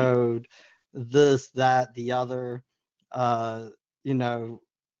zip code, this, that, the other, you know,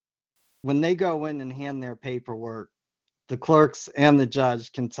 when they go in and hand their paperwork, the clerks and the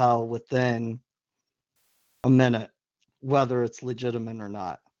judge can tell within a minute whether it's legitimate or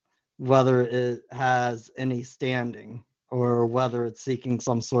not, whether it has any standing or whether it's seeking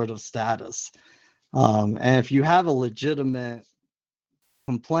some sort of status. And if you have a legitimate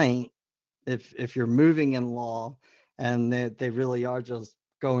complaint, if you're moving in law and they really are just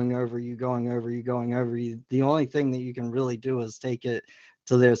going over you, the only thing that you can really do is take it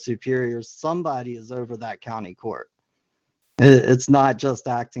to their superiors. Somebody is over that county court. It's not just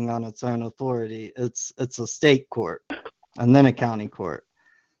acting on its own authority. It's a state court and then a county court.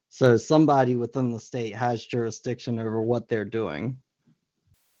 So somebody within the state has jurisdiction over what they're doing.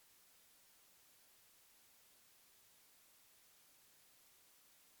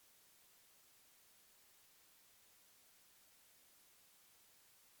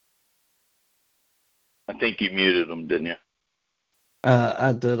 I think you muted them, didn't you?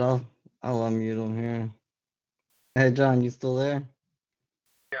 I did. I'll unmute him here. Hey, John, you still there?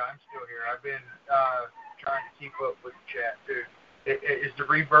 Yeah, I'm still here. I've been trying to keep up with the chat too. Is the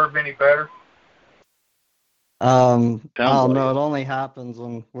reverb any better? I don't like know. it. It only happens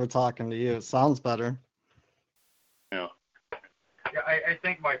when we're talking to you. It sounds better. Yeah. Yeah, I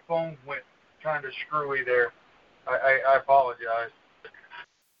think my phone went kind of screwy there. I apologize.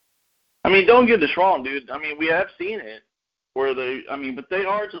 I mean, don't get us wrong, dude. I mean, we have seen it where but they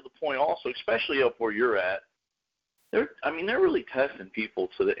are to the point also, especially up where you're at. They're really testing people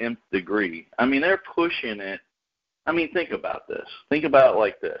to the nth degree. I mean, they're pushing it. I mean, think about this. Think about it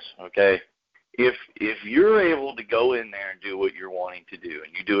like this, okay? If you're able to go in there and do what you're wanting to do,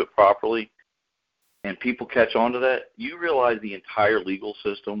 and you do it properly, and people catch on to that, you realize the entire legal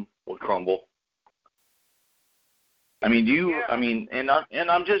system will crumble. I mean, do you? Yeah. I mean,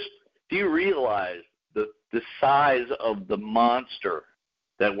 do you realize the size of the monster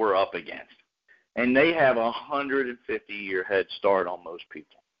that we're up against? And they have a 150-year head start on most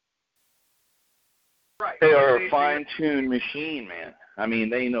people. Right. They are a fine-tuned machine, man. I mean,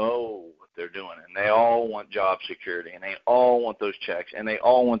 they know what they're doing, and they all want job security, and they all want those checks, and they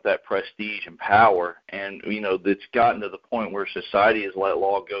all want that prestige and power. And, it's gotten to the point where society has let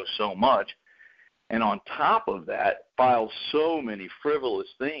law go so much. And on top of that, file so many frivolous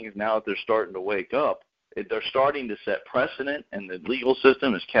things now that they're starting to wake up. They're starting to set precedent, and the legal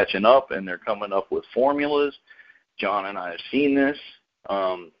system is catching up, and they're coming up with formulas. John and I have seen this.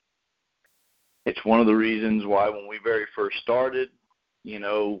 It's one of the reasons why when we very first started,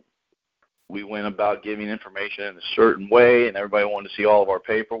 we went about giving information in a certain way, and everybody wanted to see all of our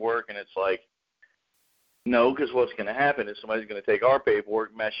paperwork, and it's like, no, because what's going to happen is somebody's going to take our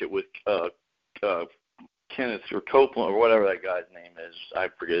paperwork, mesh it with Kenneth or Copeland or whatever that guy's name is. I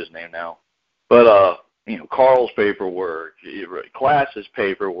forget his name now. But, Carl's paperwork, Class's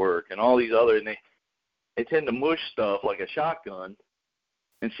paperwork, and all these other, and they tend to mush stuff like a shotgun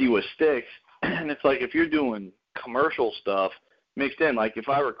and see what sticks. And it's like if you're doing commercial stuff mixed in, like if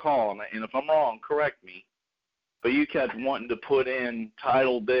I recall, and if I'm wrong, correct me, but you kept wanting to put in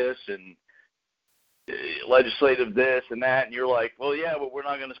title this and legislative this and that, and you're like, well, yeah, but we're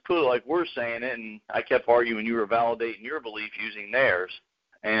not going to put it like we're saying it. And I kept arguing you were validating your belief using theirs.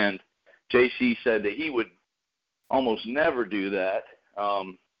 And JC said that he would almost never do that,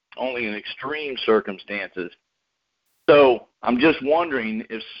 only in extreme circumstances. So I'm just wondering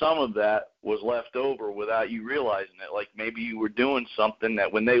if some of that was left over without you realizing it. Like maybe you were doing something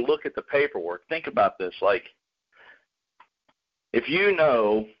that when they look at the paperwork, think about this. Like if you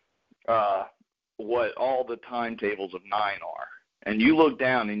know what all the timetables of 9 are, and you look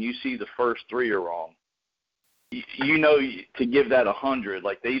down and you see the first 3 are wrong, to give that 100,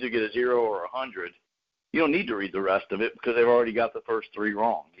 like they either get a 0 or 100, you don't need to read the rest of it because they've already got the first 3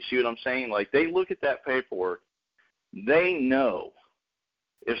 wrong. You see what I'm saying? Like they look at that paperwork, they know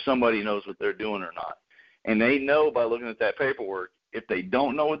if somebody knows what they're doing or not. And they know by looking at that paperwork, if they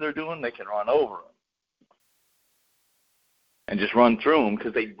don't know what they're doing, they can run over them and just run through them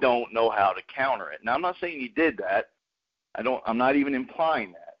because they don't know how to counter it. Now, I'm not saying you did that. I'm not even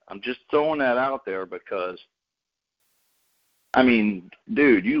implying that. I'm just throwing that out there because, I mean,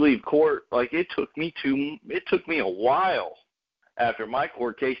 dude, you leave court, like it took me a while after my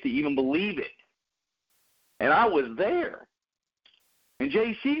court case to even believe it. And I was there. And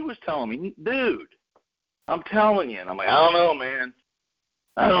JC was telling me, dude, I'm telling you. And I'm like, I don't know, man.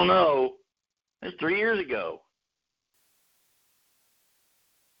 I don't know. It's 3 years ago.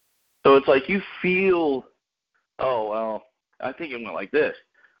 So it's like you feel, oh, well, I think it went like this.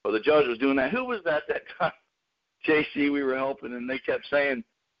 Well, the judge was doing that. Who was that time? JC, we were helping, and they kept saying,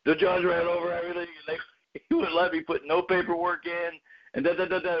 the judge ran over everything, and he wouldn't let me put no paperwork in, and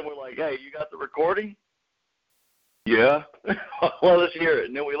da-da-da-da. And we're like, hey, you got the recording? Yeah. Well, let's hear it.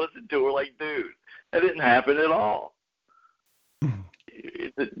 And then we listened to it. We're like, dude, that didn't happen at all.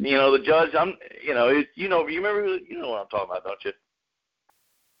 The judge, you remember, you know what I'm talking about, don't you?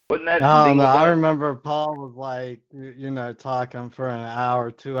 Wasn't that No, I remember Paul was like, talking for an hour,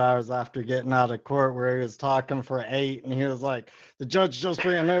 2 hours after getting out of court, where he was talking for 8, and he was like, the judge just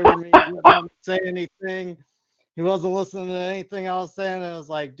ran over me, he didn't say anything. He wasn't listening to anything I was saying. And I was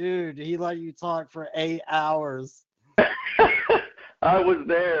like, dude, he let you talk for 8 hours. I was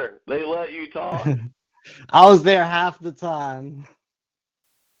there. They let you talk. I was there half the time.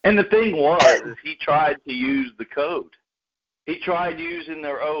 And the thing was, is he tried to use the code. He tried using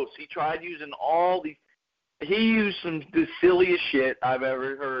their oaths. He tried using all these. He used the silliest shit I've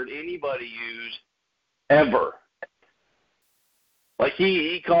ever heard anybody use ever. Like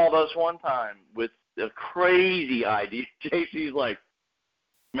he called us one time with a crazy idea. JC's like,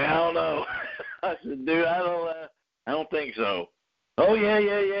 man, I don't know. I said, dude, I don't think so. Oh yeah.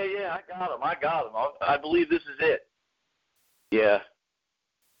 I got him. I believe this is it. Yeah.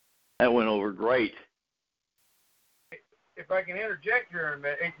 That went over great. If I can interject here a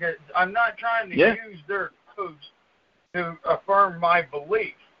minute, I'm not trying to use their codes to affirm my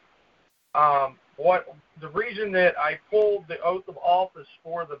belief. The reason that I pulled the oath of office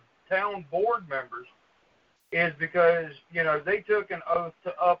for the town board members is because, they took an oath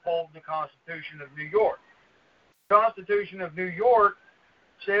to uphold the Constitution of New York. The Constitution of New York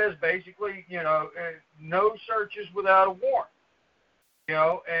says basically, no searches without a warrant.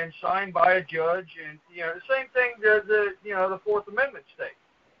 And signed by a judge, and the same thing that the Fourth Amendment states.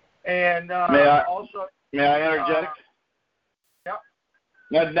 And may I interject?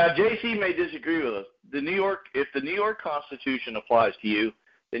 Yeah. Now, JC may disagree with us. If the New York Constitution applies to you,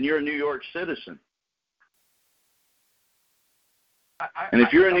 then you're a New York citizen. And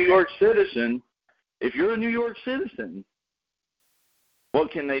if you're a New York citizen,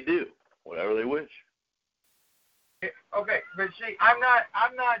 what can they do? Whatever they wish. Okay, but see, I'm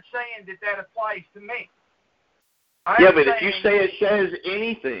not saying that applies to me. But if you say it says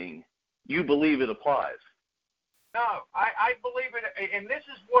anything, you believe it applies. No, I believe it, and this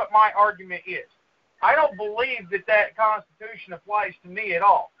is what my argument is. I don't believe that Constitution applies to me at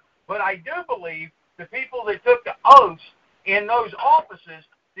all, but I do believe the people that took the oaths in those offices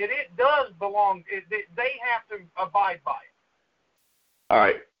that it does belong. That they have to abide by it. All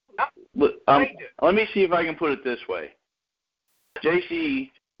right. Let me see if I can put it this way. JC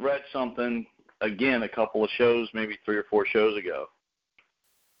read something, again, a couple of shows, maybe 3 or 4 shows ago.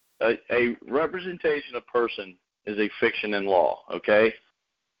 A representation of person is a fiction in law, okay?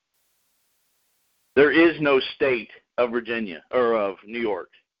 There is no state of Virginia or of New York.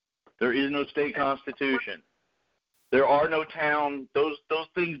 There is no state constitution. There are no town. Those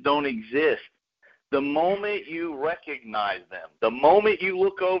things don't exist. The moment you recognize them, the moment you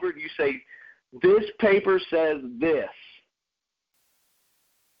look over and you say, this paper says this,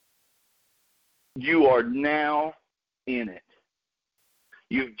 you are now in it.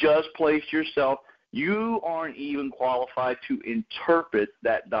 You've just placed yourself. You aren't even qualified to interpret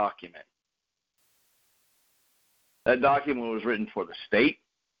that document. That document was written for the state,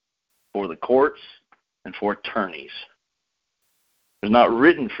 for the courts, and for attorneys. It was not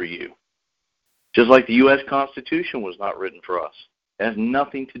written for you. Just like the U.S. Constitution was not written for us. It has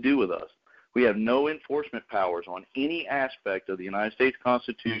nothing to do with us. We have no enforcement powers on any aspect of the United States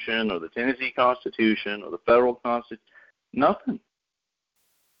Constitution or the Tennessee Constitution or the federal Constitution. Nothing.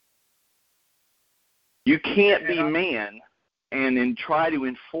 You can't be man and then try to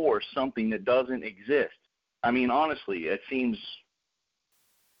enforce something that doesn't exist. I mean, honestly, it seems,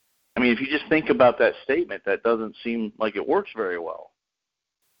 if you just think about that statement, that doesn't seem like it works very well.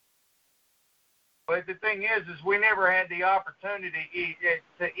 But the thing is we never had the opportunity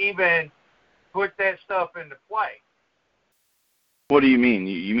to even put that stuff into play. What do you mean?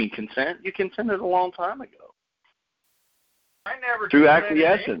 You mean consent? You consented a long time ago. I never through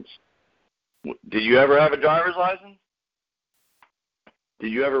acquiescence. Did you ever have a driver's license?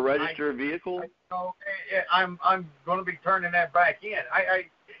 Did you ever register a vehicle? I'm going to be turning that back in.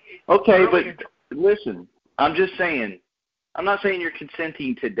 Okay, but listen, I'm just saying, I'm not saying you're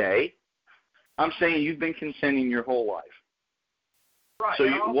consenting today. I'm saying you've been consenting your whole life. Right. So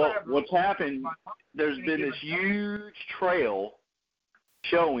what's happened, there's been this huge trail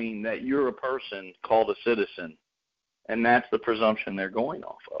showing that you're a person called a citizen, and that's the presumption they're going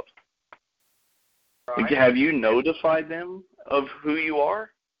off of. Right. Have you notified them of who you are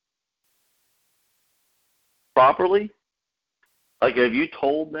properly? Like, have you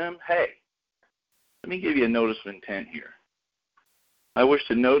told them, hey, let me give you a notice of intent here. I wish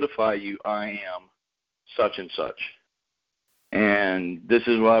to notify you I am such and such. And this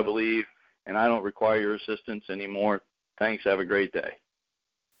is what I believe, and I don't require your assistance anymore. Thanks, have a great day.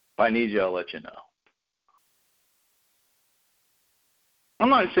 If I need you, I'll let you know. I'm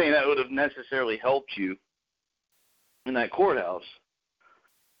not saying that would have necessarily helped you in that courthouse.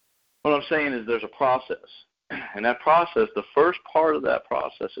 What I'm saying is there's a process. And that process, the first part of that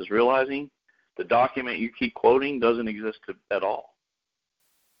process is realizing the document you keep quoting doesn't exist at all.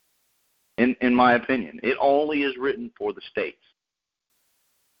 in my opinion. It only is written for the states.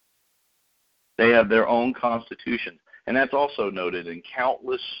 They have their own constitution, and that's also noted in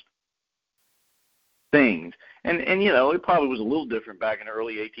countless things. And it probably was a little different back in the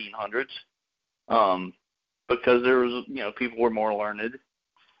early 1800s, because there was, people were more learned.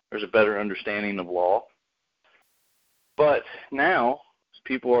 There's a better understanding of law. But now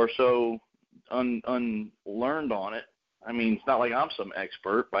people are so unlearned on it. I mean, it's not like I'm some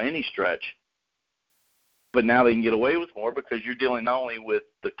expert by any stretch. But now they can get away with more because you're dealing not only with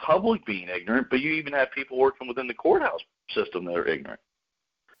the public being ignorant, but you even have people working within the courthouse system that are ignorant.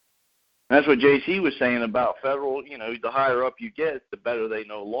 And that's what JC was saying about federal, the higher up you get, the better they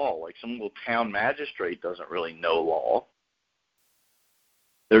know law. Like some little town magistrate doesn't really know law.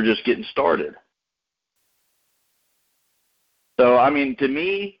 They're just getting started. So, I mean, to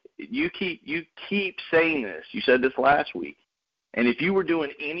me, you keep saying this. You said this last week. And if you were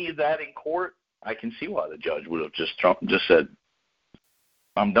doing any of that in court, I can see why the judge would have just said,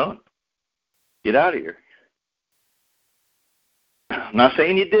 I'm done. Get out of here. I'm not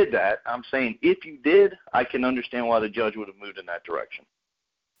saying you did that. I'm saying if you did, I can understand why the judge would have moved in that direction.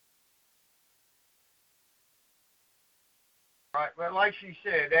 Right, but like she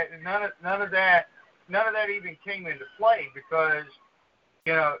said, none of that even came into play because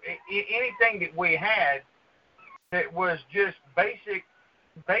anything that we had that was just basic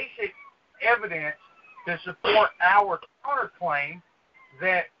evidence to support our counterclaim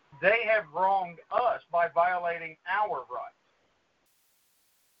that they have wronged us by violating our rights.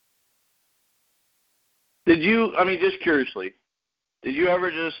 Just curiously, did you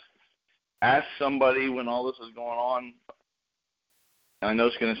ever just ask somebody when all this was going on, and I know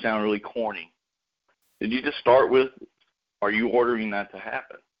it's going to sound really corny, did you just start with, are you ordering that to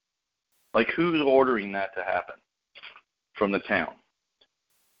happen? Like, who's ordering that to happen from the town?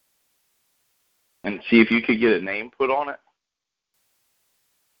 And see if you could get a name put on it.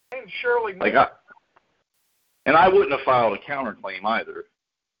 And Shirley, and I wouldn't have filed a counterclaim either.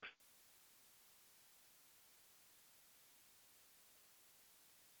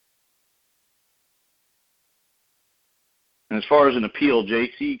 And as far as an appeal,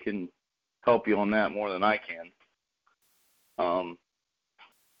 JC can help you on that more than I can.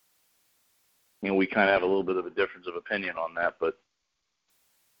 We kind of have a little bit of a difference of opinion on that, but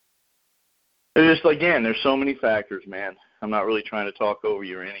there's just, again, there's so many factors, man. I'm not really trying to talk over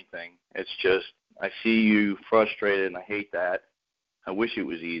you or anything. It's just, I see you frustrated, and I hate that. I wish it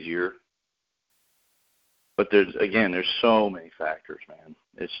was easier. But there's so many factors, man.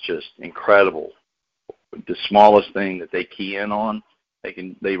 It's just incredible. The smallest thing that they key in on,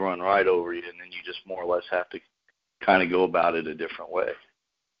 they run right over you, and then you just more or less have to kind of go about it a different way.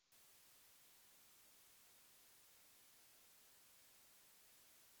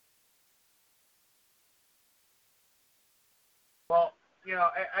 Well,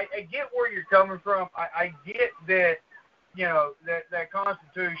 I get where you're coming from. I get that, that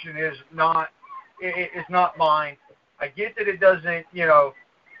Constitution is not, it's not mine. I get that it doesn't, and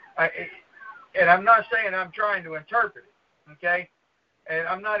I'm not saying I'm trying to interpret it, okay? And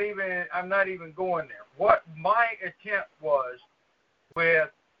I'm not even going there. What my attempt was with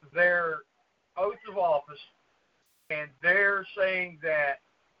their oath of office, and they're saying that,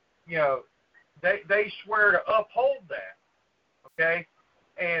 they swear to uphold that. Okay,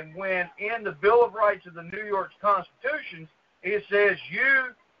 and when in the Bill of Rights of the New York Constitution, it says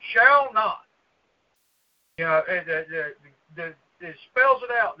you shall not. It spells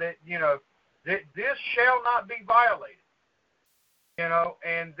it out that that this shall not be violated.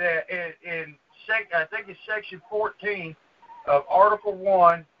 And that I think it's Section 14 of Article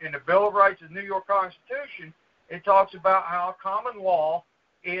 1 in the Bill of Rights of the New York Constitution. It talks about how common law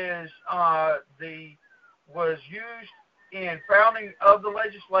was used in founding of the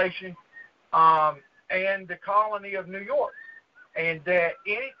legislation and the colony of New York, and that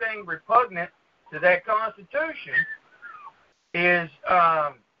anything repugnant to that Constitution is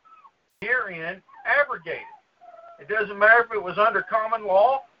herein abrogated. It doesn't matter if it was under common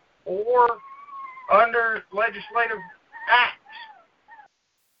law or under legislative acts.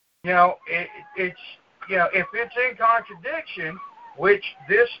 It's if it's in contradiction, which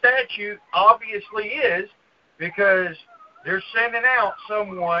this statute obviously is, because they're sending out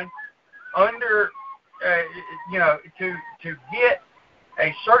someone under, to get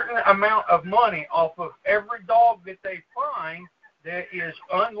a certain amount of money off of every dog that they find that is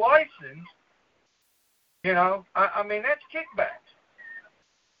unlicensed. I mean, that's kickbacks.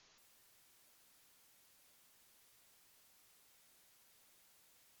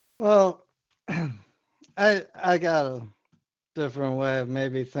 Well, I gotta different way of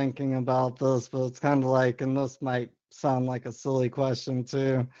maybe thinking about this, but it's kind of like, and this might sound like a silly question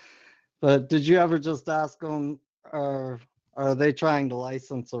too, but did you ever just ask them, or are they trying to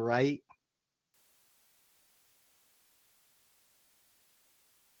license a right?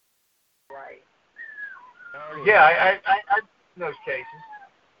 Right. Yeah, I in those cases.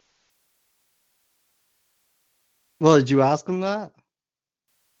 Well, did you ask them that?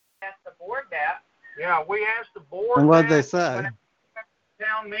 Asked the board that. Yeah, we asked the board And what did they that say? when it came to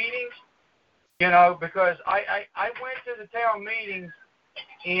town meetings, you know, because I went to the town meetings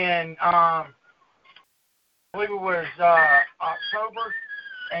in I believe it was October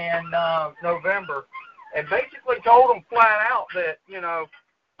and November, and basically told them flat out that, you know,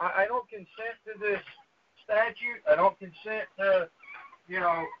 I don't consent to this statute. I don't consent to, you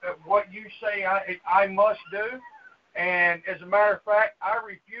know, what you say I must do. And as a matter of fact, I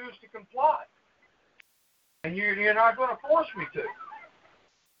refuse to comply. And you're not going to force me to.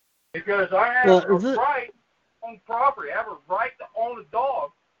 Because I have a right on property. I have a right to own a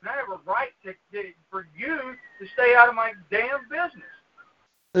dog. And I have a right for you to stay out of my damn business.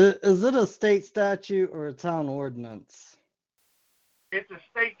 Is it a state statute or a town ordinance? It's a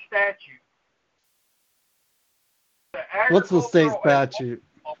state statute. What's the state statute?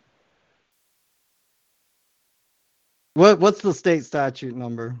 What's the state statute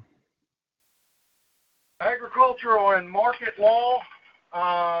number? Agricultural and market law,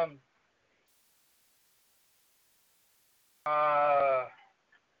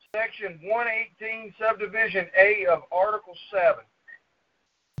 section 118, subdivision A of Article 7.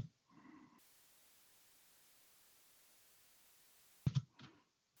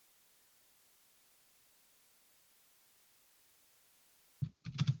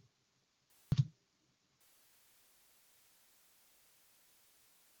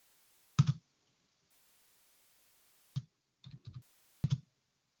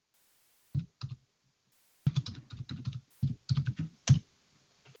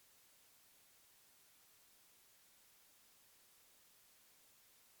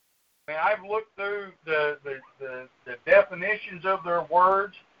 I mean, I've looked through the definitions of their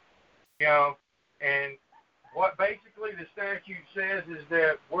words, you know, and what basically the statute says is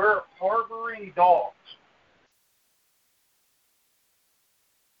that we're harboring dogs.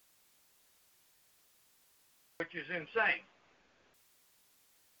 Which is insane.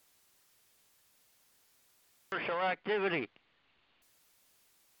 Commercial activity.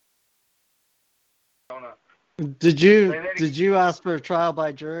 Don't know. Did you ask for a trial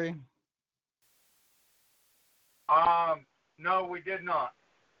by jury? No, we did not.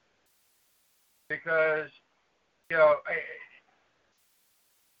 Because, you know,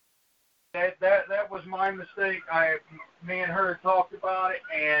 that was my mistake. Me and her talked about it,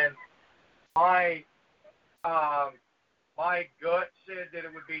 and my gut said that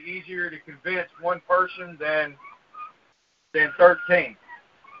it would be easier to convince one person than 13.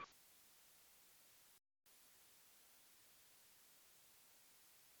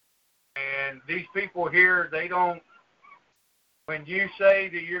 And these people here, they don't, when you say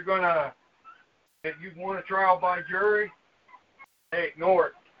that that you want a trial by jury, they ignore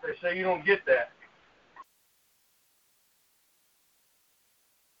it. They say you don't get that.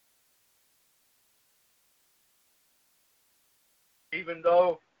 Even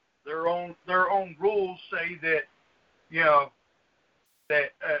though their own rules say that, you know,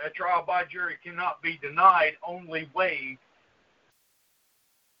 that a trial by jury cannot be denied, only waived.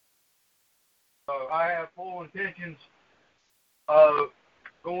 So I have full intentions of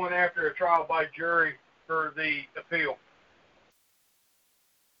going after a trial by jury for the appeal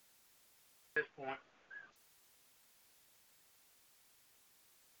at this point.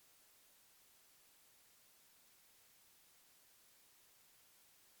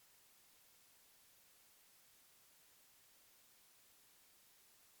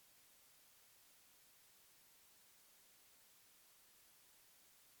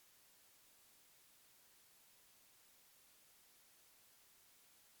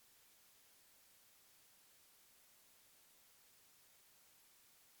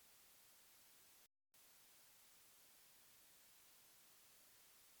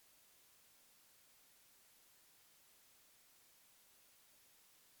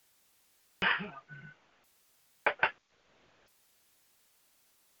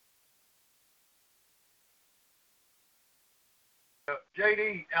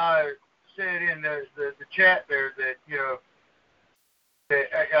 JD said in the chat there that, you know, that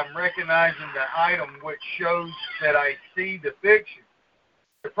I'm recognizing the item which shows that I see the fiction.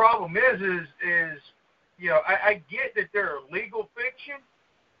 The problem is you know, I get that they're a legal fiction,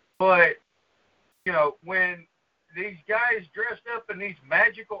 but, you know, when these guys dressed up in these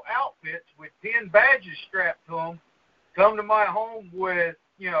magical outfits with 10 badges strapped to them come to my home with,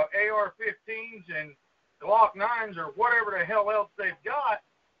 AR-15s and Glock 9s or whatever the hell else they've got,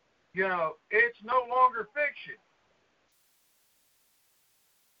 it's no longer fiction.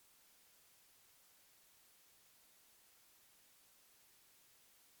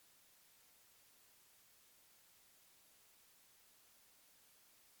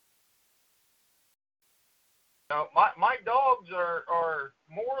 My dogs are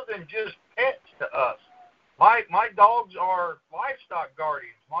more than just pets to us. My dogs are livestock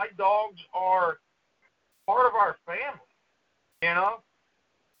guardians. My dogs are part of our family,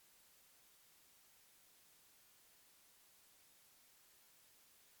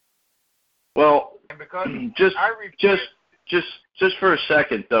 Well, And because just for a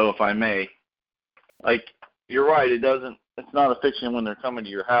second though, if I may, like you're right, it's not a fiction when they're coming to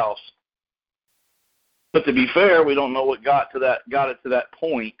your house. But to be fair, we don't know what got it to that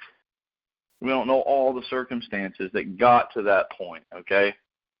point. We don't know all the circumstances that got to that point, okay?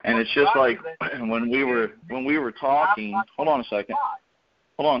 And it's just like when we were talking. Hold on a second.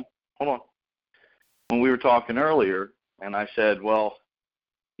 Hold on. When we were talking earlier, and I said, well,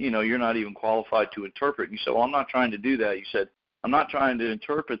 you're not even qualified to interpret. And you said, well, I'm not trying to do that. You said, I'm not trying to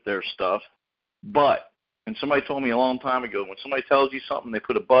interpret their stuff, but. And somebody told me a long time ago, when somebody tells you something, they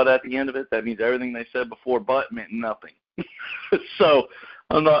put a but at the end of it, that means everything they said before but meant nothing. So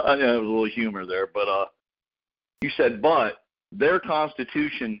I know it was a little humor there, but you said, but their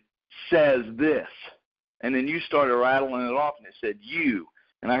Constitution says this. And then you started rattling it off, and it said you.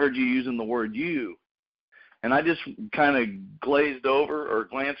 And I heard you using the word you. And I just kind of glanced over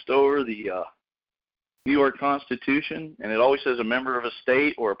the New York Constitution, and it always says a member of a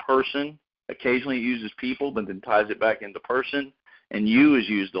state or a person. Occasionally it uses people, but then ties it back into person, and you is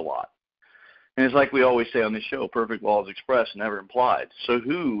used a lot. And it's like we always say on this show, perfect law is expressed, never implied. So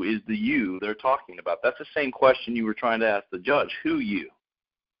who is the you they're talking about? That's the same question you were trying to ask the judge. Who you?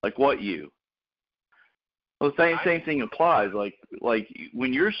 Like what you? Well, the same thing applies. Like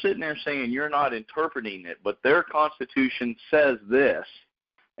when you're sitting there saying you're not interpreting it, but their Constitution says this,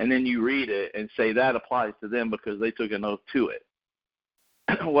 and then you read it and say that applies to them because they took an oath to it.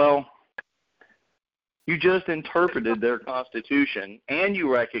 Well, you just interpreted their Constitution, and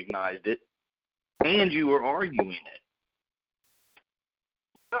you recognized it, and you were arguing it.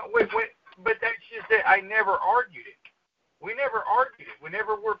 No, wait, but that's just it. I never argued it. We never argued it. We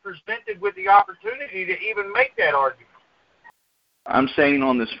never were presented with the opportunity to even make that argument. I'm saying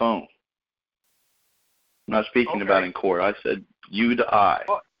on this phone. I'm not speaking about in court. I said you to I.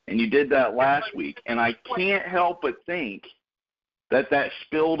 And you did that last week, and I can't help but think that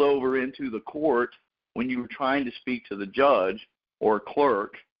spilled over into the court when you were trying to speak to the judge or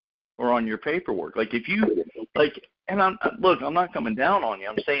clerk or on your paperwork. Like if you and I'm not coming down on you.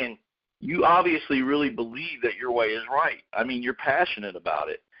 I'm saying you obviously really believe that your way is right. I mean, you're passionate about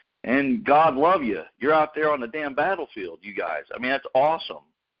it. And God love you. You're out there on the damn battlefield, you guys. I mean, that's awesome.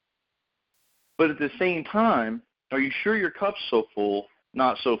 But at the same time, are you sure your cup's so full,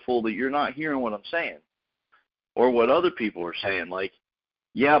 not so full that you're not hearing what I'm saying? Or what other people are saying, like,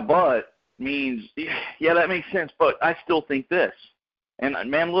 yeah, but means, yeah, that makes sense, but I still think this. And,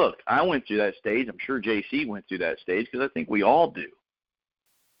 man, look, I went through that stage. I'm sure JC went through that stage because I think we all do.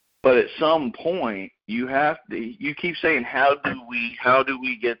 But at some point, you keep saying, how do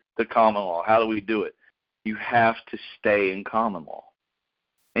we get the common law? How do we do it? You have to stay in common law.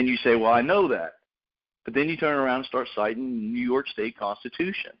 And you say, well, I know that. But then you turn around and start citing New York State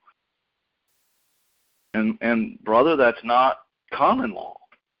Constitution. And brother, that's not common law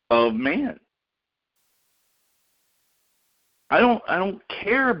of man. I don't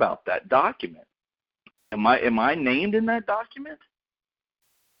care about that document. Am I named in that document?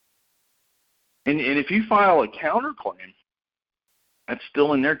 And if you file a counterclaim, that's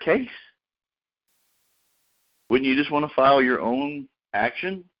still in their case. Wouldn't you just want to file your own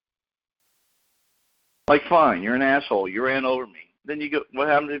action? Like, fine, you're an asshole. You ran over me. Then what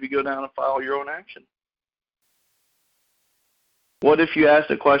happens if you go down and file your own action? What if you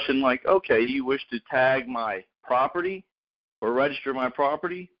asked a question like, okay, you wish to tag my property or register my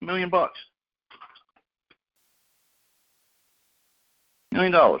property? $1 million. $1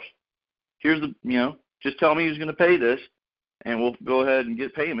 million. Here's just tell me who's going to pay this, and we'll go ahead and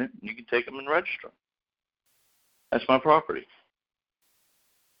get payment, and you can take them and register them. That's my property.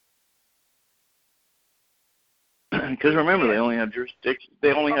 Because remember, they only have jurisdiction.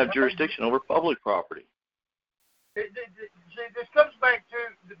 They only have jurisdiction over public property. See, this comes back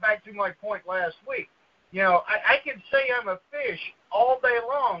to my point last week. I can say I'm a fish all day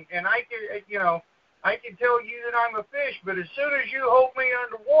long, and I can, I can tell you that I'm a fish, but as soon as you hold me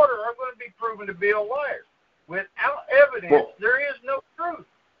underwater, I'm going to be proven to be a liar. Without evidence, there is no truth.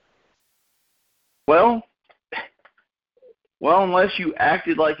 Well, unless you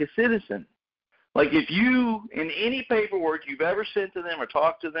acted like a citizen. Like if you, in any paperwork you've ever sent to them or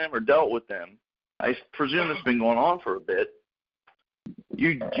talked to them or dealt with them, I presume it's been going on for a bit,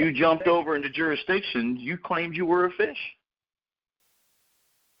 you jumped over into jurisdiction, you claimed you were a fish.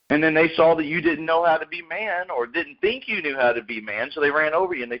 And then they saw that you didn't know how to be man or didn't think you knew how to be man, so they ran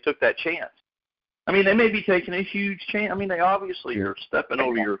over you and they took that chance. I mean, they may be taking a huge chance. I mean, they obviously are stepping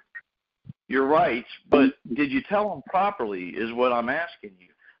over your rights, but did you tell them properly is what I'm asking you.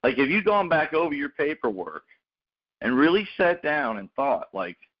 Like, if you'd gone back over your paperwork and really sat down and thought,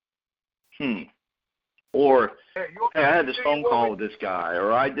 like, or, hey, I had this phone call with this guy,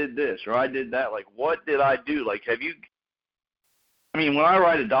 or I did this, or I did that. Like, what did I do? Like, I mean, when I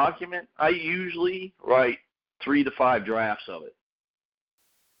write a document, I usually write 3 to 5 drafts of it.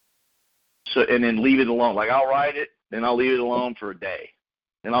 So, and then leave it alone. Like, I'll write it, then I'll leave it alone for a day.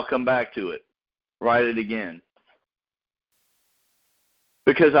 Then I'll come back to it, write it again.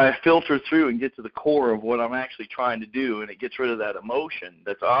 Because I filter through and get to the core of what I'm actually trying to do, and it gets rid of that emotion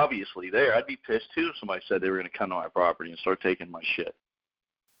that's obviously there. I'd be pissed, too, if somebody said they were going to come to my property and start taking my shit.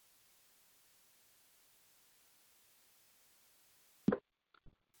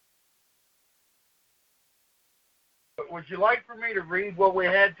 Would you like for me to read what we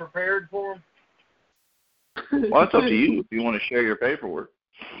had prepared for them? Well, it's up to you if you want to share your paperwork.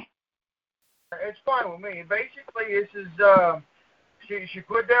 It's fine with me. Basically, this is she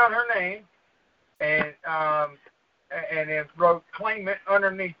put down her name and then wrote claimant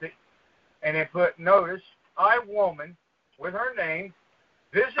underneath it, and then put notice, I, woman, with her name,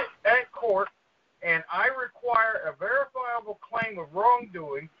 visit at court, and I require a verifiable claim of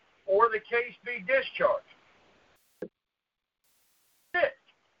wrongdoing or the case be discharged.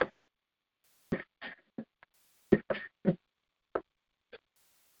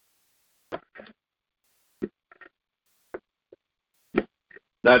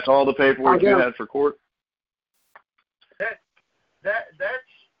 That's all the paperwork you had for court? That's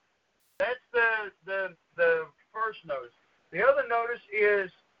the first notice. The other notice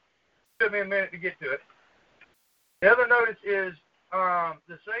is, it took me a minute to get to it. The other notice is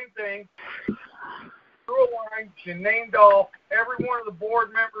the same thing. Through a line, she named off every one of the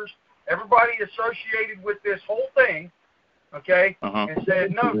board members, everybody associated with this whole thing, okay, and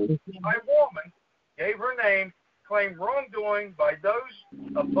said, no, my woman gave her name, claimed wrongdoing by those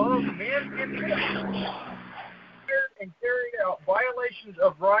above men and women, and carried out violations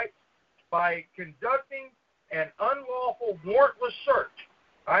of rights by conducting an unlawful warrantless search.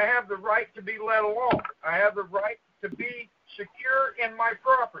 I have the right to be let alone. I have the right to be secure in my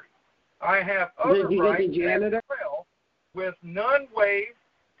property. I have other rights as well, with none waived,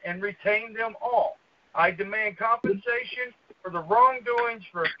 and retain them all. I demand compensation for the wrongdoings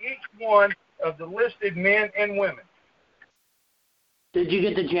for each one of the listed men and women. Did you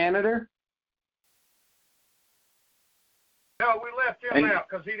get the janitor? No, we left him out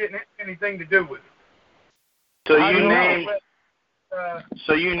because he didn't have anything to do with it. So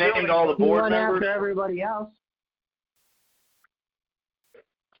you named all the board members? After everybody else.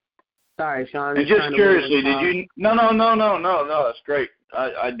 Sorry, Sean. And just curiously, did you? No. That's great.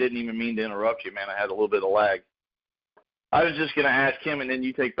 I didn't even mean to interrupt you, man. I had a little bit of lag. I was just going to ask him, and then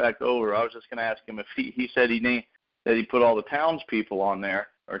you take back over. I was just going to ask him if he said that he put all the townspeople on there,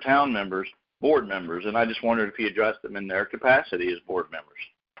 or town members, board members, and I just wondered if he addressed them in their capacity as board members.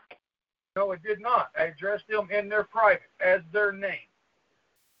 No, it did not. I addressed them in their private, as their name.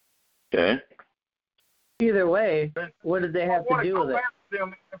 Okay. Either way, what did they have to do with it? I want to go after them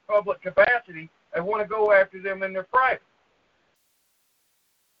in their public capacity. I want to go after them in their private.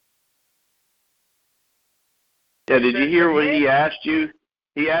 Yeah, did you hear what he asked you?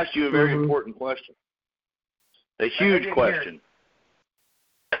 He asked you a very important question. A huge question.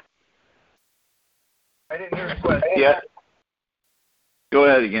 I didn't hear the question. Yeah. Go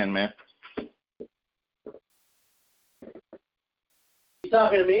ahead again, man. You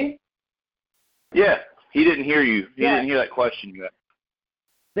talking to me? Yeah. He didn't hear you. He didn't hear that question you asked.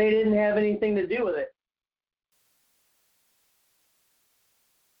 They didn't have anything to do with it.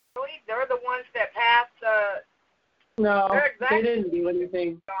 They're the ones that passed. No, they didn't do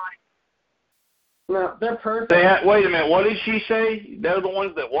anything. No, they're perfect. Wait a minute. What did she say? They're the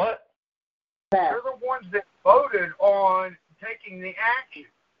ones that what? They're the ones that voted on taking the action.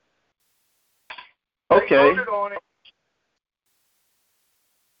 Okay. They voted on it.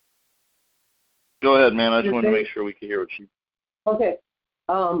 Go ahead, man. I just wanted to make sure we could hear what you. Okay.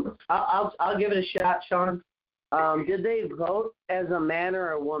 I'll give it a shot, Sean. Did they vote as a man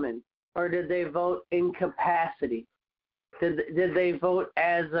or a woman, or did they vote in capacity? Did they vote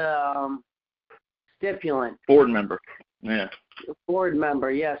as a stipulant? Board member. Yeah. Board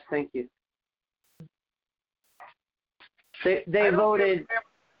member. Yes, thank you. They voted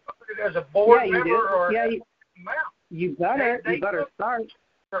as a board yeah, member you do. or yeah, you better they start.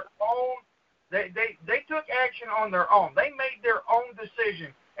 Their own, they took action on their own. They made their own decision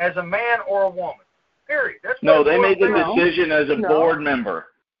as a man or a woman. Period. That's no, they made the decision as a board member.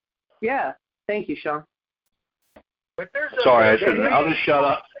 Yeah. Thank you, Sean. But sorry, I shouldn't. I'll just shut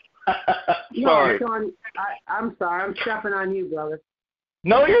up. Sorry. No, Sean, I'm sorry. I'm stepping on you, brother.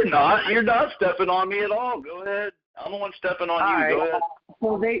 No, you're not. You're not stepping on me at all. Go ahead. I'm the one stepping on you. Right. Go ahead.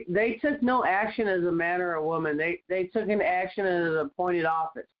 Well, they took no action as a man or a woman. They took an action as an appointed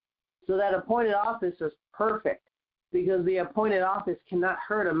office. So that appointed office is perfect because the appointed office cannot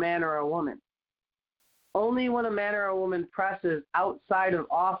hurt a man or a woman. Only when a man or a woman presses outside of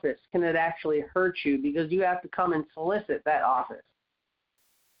office can it actually hurt you because you have to come and solicit that office.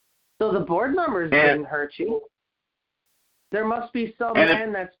 So the board members didn't hurt you. There must be some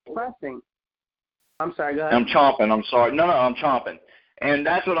man that's pressing. I'm sorry, go ahead. I'm chomping. I'm sorry. No, I'm chomping. And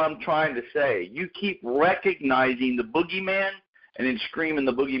that's what I'm trying to say. You keep recognizing the boogeyman and then screaming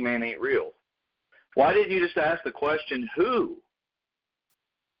the boogeyman ain't real. Why didn't you just ask the question, who?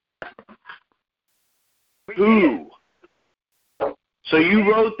 Who? So you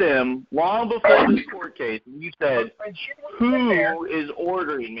wrote them long before this court case, and you said, who is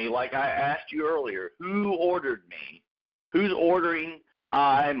ordering me? Like I asked you earlier, who ordered me? Who's ordering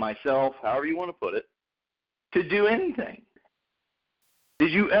I, myself, however you want to put it, to do anything?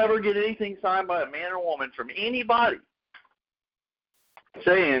 Did you ever get anything signed by a man or woman from anybody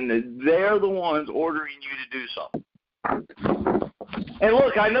saying that they're the ones ordering you to do something? And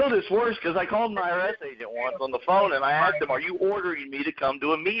look, I know this works because I called an IRS agent once on the phone and I asked him, are you ordering me to come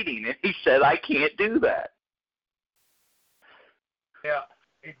to a meeting? And he said, I can't do that. Yeah,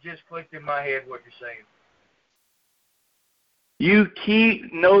 it just clicked in my head what you're saying. You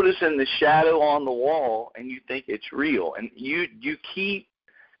keep noticing the shadow on the wall and you think it's real. And you keep,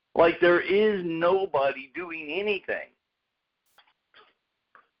 like there is nobody doing anything.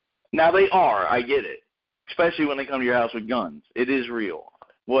 Now they are, I get it. Especially when they come to your house with guns. It is real.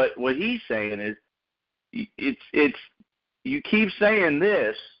 What he's saying is it's you keep saying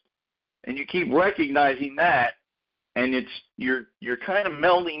this and you keep recognizing that and you're kind of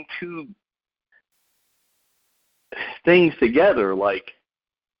melding two things together, like,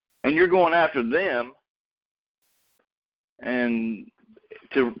 and you're going after them, and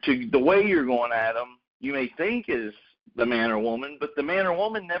to the way you're going at them, you may think is the man or woman, but the man or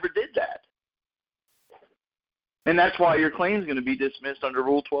woman never did that. And that's why your claim is going to be dismissed under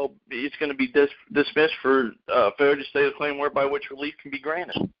Rule 12. It's going to be dismissed for failure to state a claim whereby which relief can be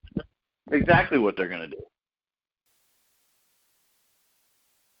granted. Exactly what they're going to do.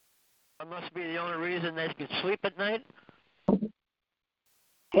 That must be the only reason they can sleep at night.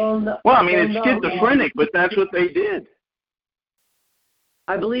 Well, I mean, it's schizophrenic, but that's what they did.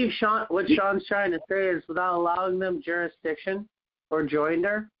 I believe what Sean's trying to say is without allowing them jurisdiction or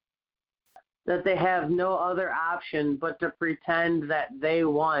joinder, that they have no other option but to pretend that they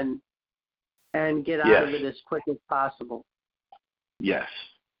won and get out of it as quick as possible. Yes.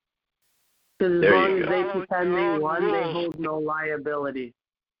 Because as long as they pretend they won, they hold no liability.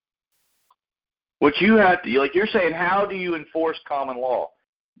 What you have to, like you're saying, how do you enforce common law?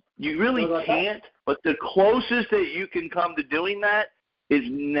 You really can't, but the closest that you can come to doing that is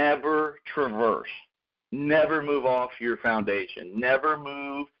never traverse. Never move off your foundation. Never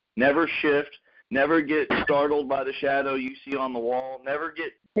move, never shift, never get startled by the shadow you see on the wall. Never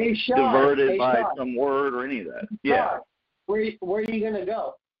get diverted by some word or any of that. Yeah. Where are you going to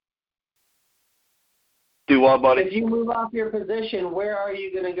go? Do what, buddy? If you move off your position, where are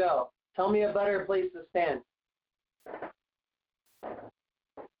you going to go? Tell me a better place to stand.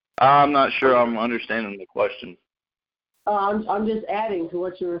 I'm not sure I'm understanding the question. I'm just adding to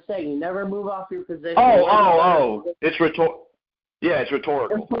what you were saying. You never move off your position. It's rhetorical. Yeah, it's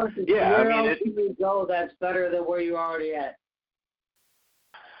rhetorical. Yeah, where else can you go that's better than where you're already at?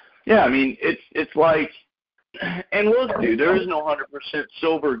 Yeah, I mean, it's like, and look, dude, there is no 100%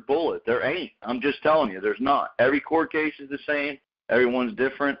 silver bullet. There ain't. I'm just telling you, there's not. Every court case is the same. Everyone's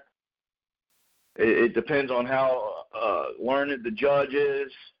different. It depends on how learned the judge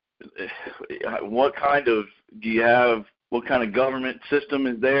is. What kind of do you have? What kind of government system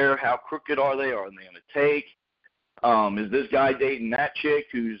is there? How crooked are they? Are they going to take? Is this guy dating that chick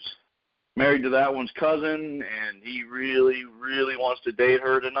who's married to that one's cousin, and he really, really wants to date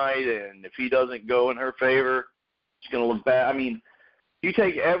her tonight, and if he doesn't go in her favor, it's going to look bad. I mean, you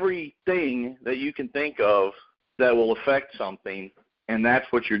take everything that you can think of that will affect something, and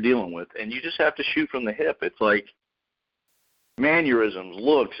that's what you're dealing with, and you just have to shoot from the hip. It's like mannerisms,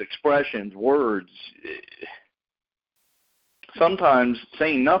 looks, expressions, words. Sometimes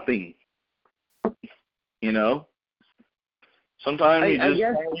saying nothing, you know. Sometimes you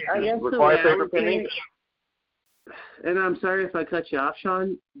just I guess require the way paper, pen, ink. and I'm sorry if I cut you off,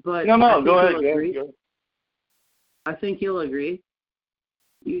 Sean, but No, go ahead. Go ahead. I think you'll agree.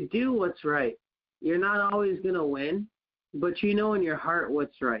 You do what's right. You're not always going to win, but you know in your heart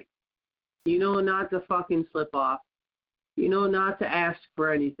what's right. You know not to fucking slip off. You know not to ask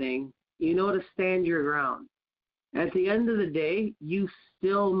for anything. You know to stand your ground. At the end of the day, you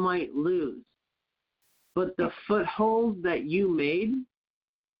still might lose. But the foothold that you made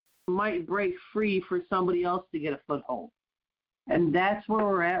might break free for somebody else to get a foothold. And that's where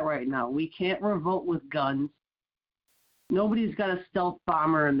we're at right now. We can't revolt with guns. Nobody's got a stealth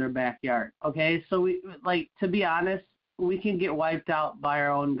bomber in their backyard, okay? So, to be honest, we can get wiped out by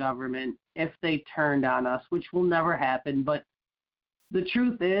our own government if they turned on us, which will never happen. But the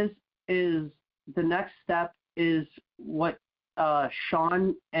truth is the next step is what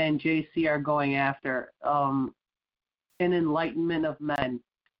Sean and JC are going after, an enlightenment of men,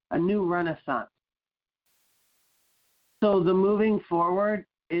 a new renaissance. So the moving forward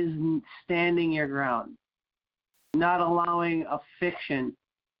is standing your ground, not allowing a fiction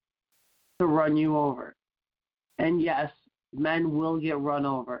to run you over. And yes, men will get run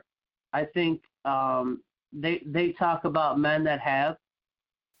over. I think they talk about men that have.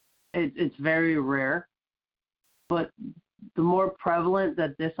 It's very rare. But the more prevalent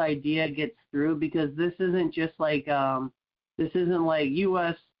that this idea gets through, because this isn't just like this isn't like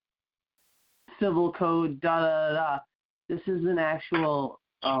U.S. Civil Code, This is an actual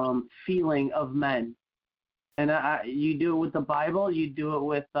feeling of men. And you do it with the Bible, you do it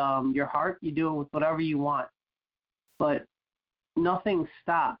with your heart, you do it with whatever you want. But nothing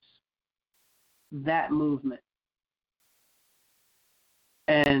stops that movement.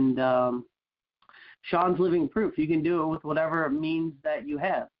 And Sean's living proof. You can do it with whatever means that you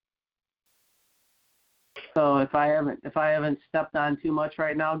have. So if I haven't stepped on too much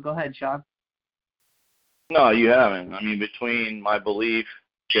right now, go ahead, Sean. No, you haven't. I mean, between my belief,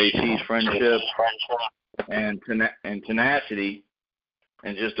 JC's friendship, and tenacity,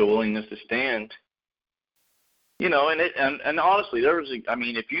 and just a willingness to stand, you know, and honestly,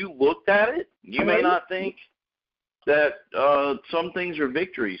 if you looked at it, you may not think that some things are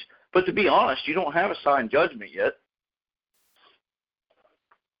victories. But to be honest, you don't have a signed judgment yet.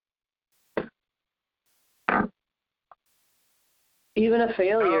 Even a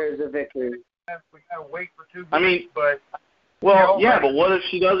failure is a victory. We gotta wait for 2 weeks. I mean, but but what if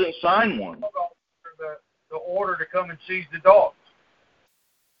she doesn't sign one? The order to come and seize the dogs.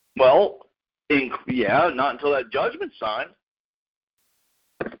 Well, not until that judgment's signed.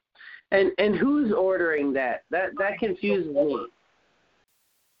 And who's ordering that? That confuses me.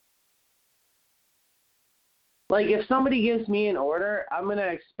 Like, if somebody gives me an order, I'm going to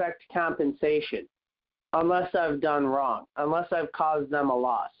expect compensation unless I've done wrong, unless I've caused them a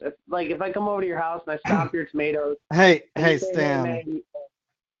loss. If I come over to your house and I stop your tomatoes. Hey, Stan.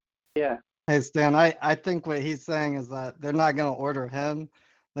 Yeah. Hey, Stan, I think what he's saying is that they're not going to order him.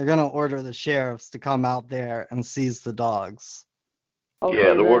 They're going to order the sheriffs to come out there and seize the dogs. Okay,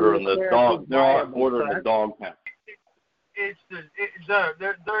 yeah, they're ordering the dog. They're ordering the dog pound.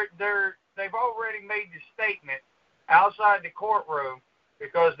 They've already made the statement outside the courtroom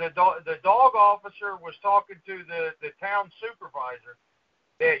because the dog officer was talking to the town supervisor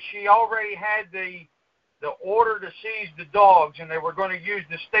that she already had the order to seize the dogs, and they were going to use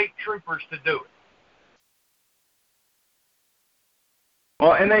the state troopers to do it.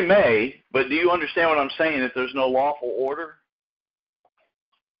 Well, and they may, but do you understand what I'm saying? If there's no lawful order,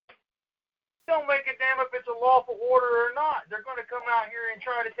 Don't make a damn if it's a lawful order or not. They're going to come out here and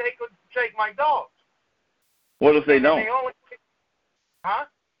try to take my dogs. what if they don't? Huh?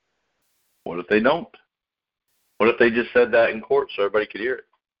 What if they don't? What if they just said that in court so everybody could hear it?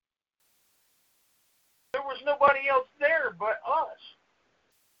 There was nobody else there but us.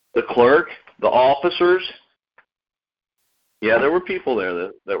 The clerk, the officers. Yeah, there were people there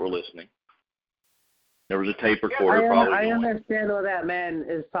that were listening. There was a tape recorder probably. I understand what that man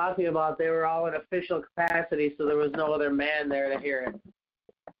is talking about. They were all in official capacity, so there was no other man there to hear it.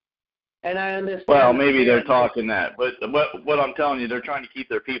 And I understand. Well, maybe they're talking that, but what I'm telling you, they're trying to keep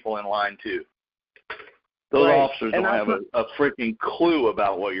their people in line too. Those Right. officers And don't have a freaking clue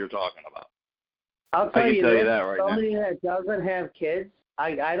about what you're talking about. I'll I can tell you this, that right now. somebody that doesn't have kids,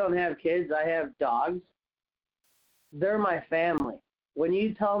 I don't have kids, I have dogs. They're my family. When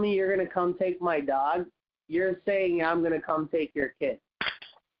you tell me you're going to come take my dog, you're saying I'm going to come take your kid.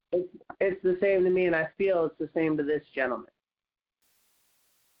 It's the same to me, and I feel it's the same to this gentleman.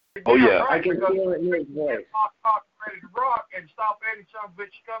 Oh, yeah. I can feel it in his voice. Cock ready to rock and stop any son of a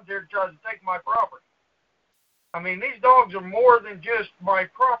bitch who comes here and tries to take my property. I mean, these dogs are more than just my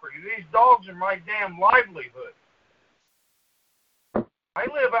property. These dogs are my damn livelihood. I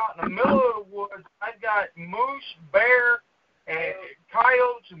live out in the middle of the woods. I've got moose, bear, and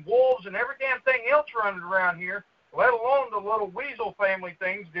coyotes and wolves and every damn thing else running around here, let alone the little weasel family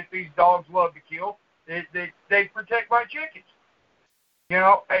things that these dogs love to kill. They protect my chickens. You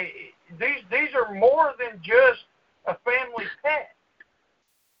know, these are more than just a family pet.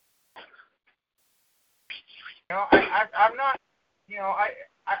 You know, I'm not, you know,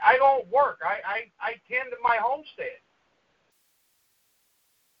 I don't work. I tend to my homestead.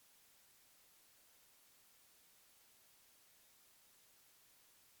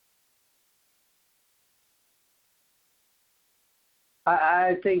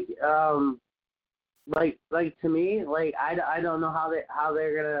 I think, like to me, like I don't know how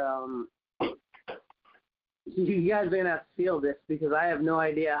they're gonna. You guys are gonna have to feel this because I have no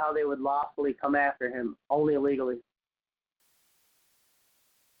idea how they would lawfully come after him, only illegally.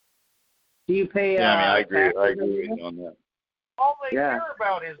 Do you pay? Yeah, I mean, I agree taxes with you on that. All they care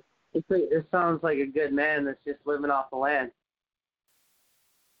about is It sounds like a good man that's just living off the land.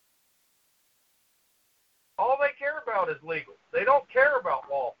 all they care about is legal. They don't care about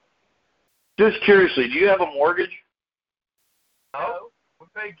law. Just curiously, do you have a mortgage? No, we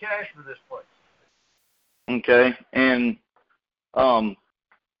paid cash for this place. Okay. And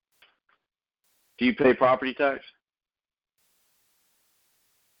do you pay property tax?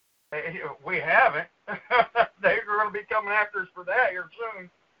 We haven't. They're going to be coming after us for that here soon.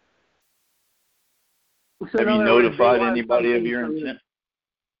 So Have you in other words, they notified want anybody of something your from you. intent?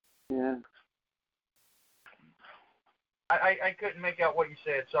 Yeah. I couldn't make out what you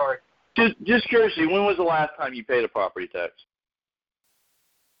said. Sorry. Just curiously, when was the last time you paid a property tax?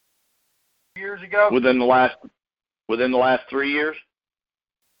 Years ago? Within the last 3 years?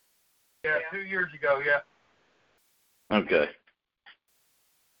 Yeah, 2 years ago, yeah. Okay.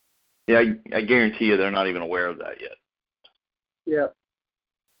 Yeah, I guarantee you they're not even aware of that yet. Yeah.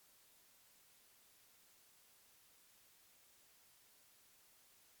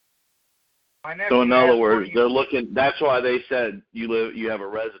 So in other words, they're looking. That's why they said you have a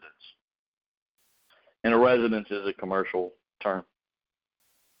residence, and a residence is a commercial term.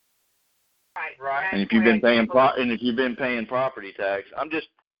 Right. And if you've been paying property tax, I'm just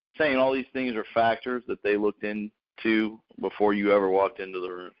saying all these things are factors that they looked into before you ever walked into the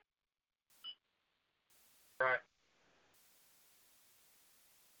room. Right.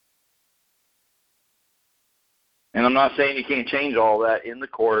 And I'm not saying you can't change all that in the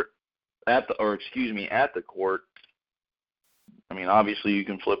court, at the court. I mean, obviously you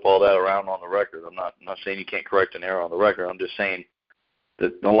can flip all that around on the record. I'm not saying you can't correct an error on the record. I'm just saying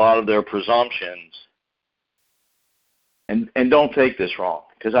that a lot of their presumptions, and don't take this wrong,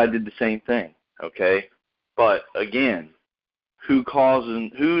 because I did the same thing, okay? But again, who's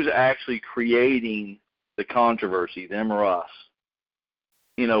actually creating the controversy, them or us?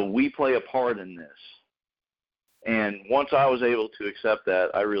 You know, we play a part in this. And once I was able to accept that,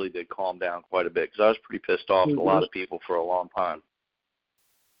 I really did calm down quite a bit because I was pretty pissed off at a lot of people for a long time.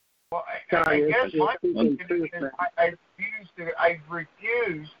 Well, I guess my position is I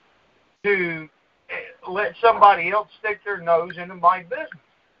refuse to let somebody else stick their nose into my business.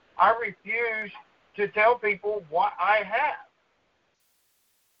 I refuse to tell people what I have.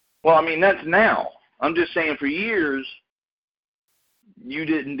 Well, I mean, that's now. I'm just saying for years, you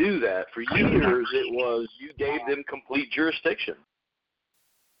didn't do that. For years, it was you gave them complete jurisdiction.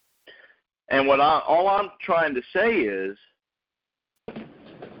 And all I'm trying to say is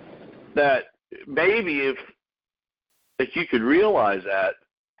that maybe if you could realize that,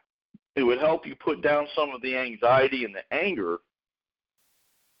 it would help you put down some of the anxiety and the anger,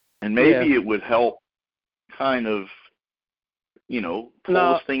 and maybe it would help kind of, pull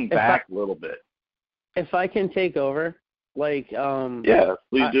this thing back a little bit. If I can take over, please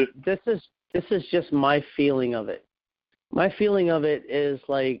do. This is just my feeling of it. My feeling of it is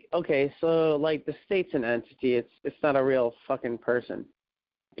like, okay, so like the state's an entity. It's not a real fucking person,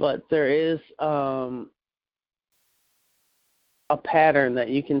 but there is a pattern that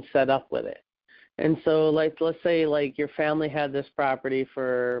you can set up with it. And so, like, let's say like your family had this property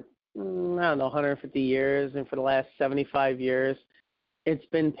for I don't know, 150 years, and for the last 75 years, it's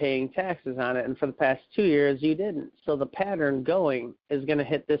been paying taxes on it, and for the past 2 years, you didn't. So the pattern going is going to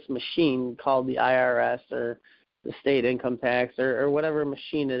hit this machine called the IRS or the state income tax or whatever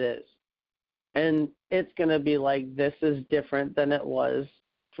machine it is. And it's going to be like, this is different than it was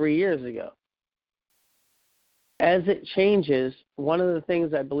 3 years ago. As it changes, one of the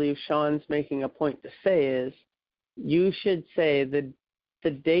things I believe Sean's making a point to say is you should say that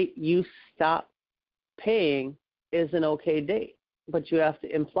the date you stop paying is an okay date, but you have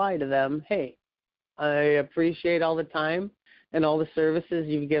to imply to them, hey, I appreciate all the time and all the services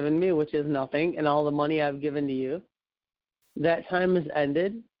you've given me, which is nothing, and all the money I've given to you. That time has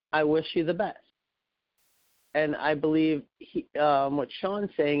ended. I wish you the best. And I believe what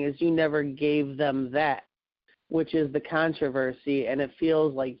Sean's saying is you never gave them that, which is the controversy, and it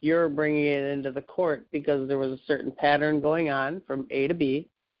feels like you're bringing it into the court because there was a certain pattern going on from A to B,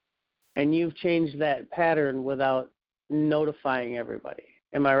 and you've changed that pattern without notifying everybody.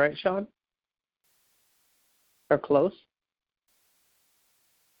 Am I right, Sean? Or close?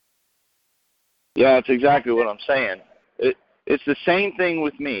 Yeah, that's exactly what I'm saying. It's the same thing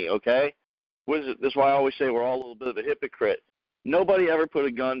with me, okay? This is why I always say we're all a little bit of a hypocrite. Nobody ever put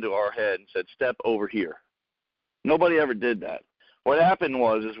a gun to our head and said, step over here. Nobody ever did that. What happened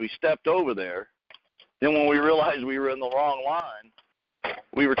was we stepped over there, then when we realized we were in the wrong line,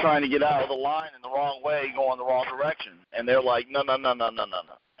 we were trying to get out of the line in the wrong way, going the wrong direction. And they're like, no.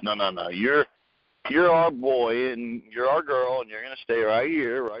 You're our boy and you're our girl and you're going to stay right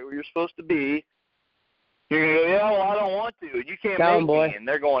here, right where you're supposed to be. You're going to go, yeah, well, I don't want to. And you can't make me. And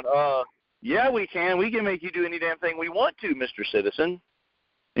they're going, yeah, we can. We can make you do any damn thing we want to, Mr. Citizen.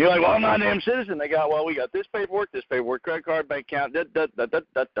 And you're like, well, I'm not a damn citizen. We got this paperwork, credit card, bank account,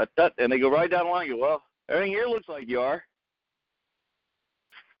 and they go right down the line and go, well, everything here looks like you are.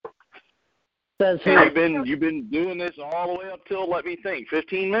 You've been doing this all the way up till, let me think,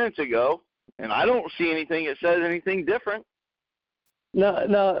 15 minutes ago, and I don't see anything that says anything different.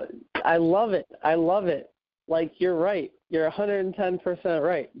 No, I love it. Like, you're right. You're 110%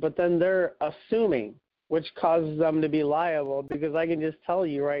 right. But then they're assuming, which causes them to be liable, because I can just tell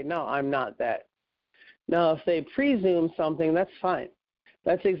you right now, I'm not that. Now, if they presume something, that's fine.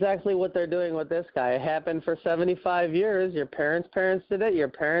 That's exactly what they're doing with this guy. It happened for 75 years. Your parents did it. Your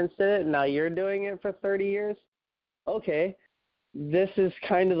parents did it. And now you're doing it for 30 years. Okay, this is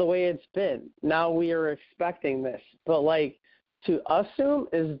kind of the way it's been. Now we are expecting this. But, like, to assume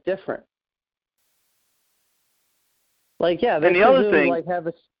is different. Like, yeah, and the other thing, like, have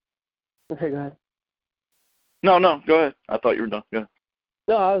a... Okay, go ahead. No, go ahead. I thought you were done. Go ahead.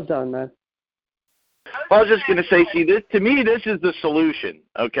 No, I was done, man. Well, I was just going to say, see, this is the solution,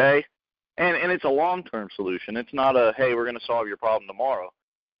 okay? And it's a long-term solution. It's not a, hey, we're going to solve your problem tomorrow.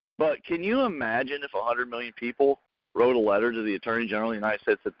 But can you imagine if 100 million people wrote a letter to the Attorney General of the United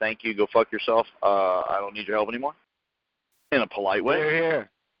States that said, thank you, go fuck yourself, I don't need your help anymore? In a polite way.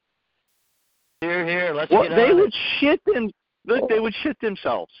 Here. Let's well, get they on would it. shit them. Look, they would shit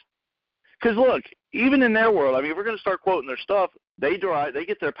themselves. Because look, even in their world, I mean, if we're going to start quoting their stuff, they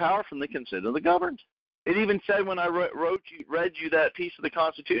get their power from the consent of the governed. It even said when I read you that piece of the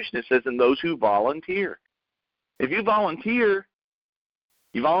Constitution, it says, "And those who volunteer." If you volunteer,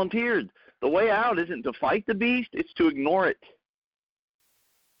 you volunteered. The way out isn't to fight the beast; it's to ignore it.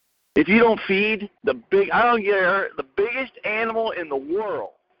 If you don't feed the biggest animal in the world,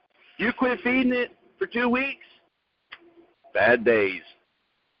 you quit feeding it for 2 weeks, bad days.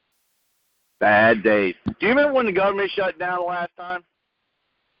 Bad days. Do you remember when the government shut down the last time?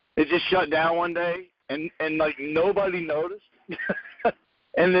 It just shut down one day, and like nobody noticed.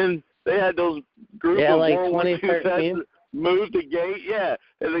 And then they had those group of like World War II vets move the gate. Yeah,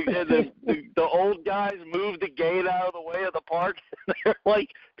 and the old guys moved the gate out of the way of the park. And they're like,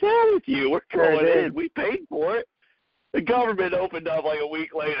 "Damn it, you! We're going in. We paid for it." The government opened up like a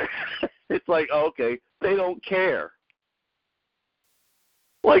week later. It's like, okay, they don't care.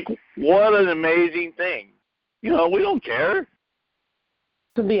 Like, what an amazing thing. You know, we don't care.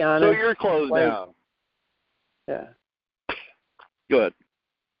 To be honest. So you're closed down. Yeah. Go ahead.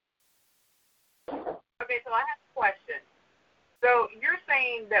 Okay, so I have a question. So you're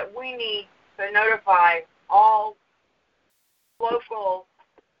saying that we need to notify all local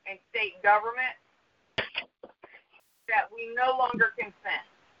and state government that we no longer consent?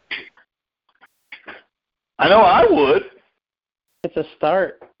 I know I would. It's a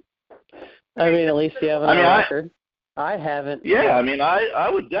start. I mean, at least you have it on record. I haven't. Yeah, I mean, I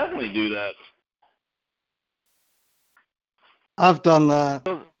would definitely do that. I've done that.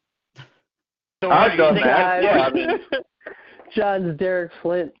 I've done that. Yeah, I mean, John's Derek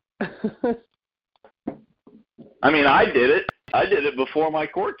Flint I mean, I did it. I did it before my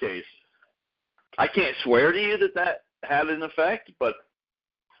court case. I can't swear to you that had an effect, but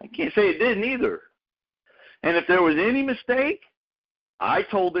I can't say it didn't either. And if there was any mistake, I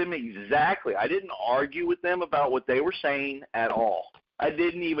told them exactly. I didn't argue with them about what they were saying at all. I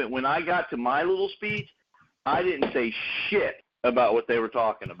didn't even, when I got to my little speech, I didn't say shit about what they were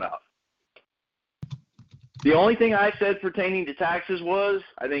talking about. The only thing I said pertaining to taxes was,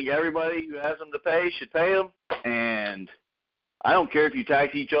 I think everybody who has them to pay should pay them, and I don't care if you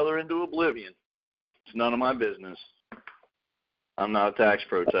tax each other into oblivion. It's none of my business. I'm not a tax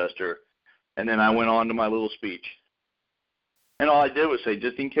protester. And then I went on to my little speech. And all I did was say,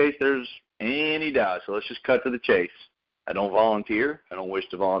 just in case there's any doubt, so let's just cut to the chase. I don't volunteer. I don't wish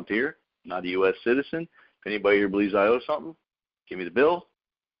to volunteer. I'm not a U.S. citizen. If anybody here believes I owe something, give me the bill,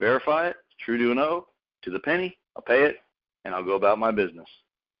 verify it, it's true to an oath, to the penny, I'll pay it, and I'll go about my business.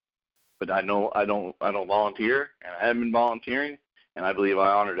 But I don't volunteer, and I haven't been volunteering, and I believe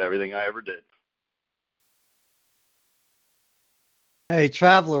I honored everything I ever did. Hey,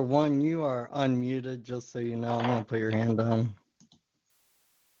 Traveler One, you are unmuted, just so you know. I'm going to put your hand down.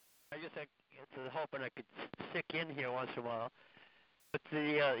 I was hoping I could stick in here once in a while. But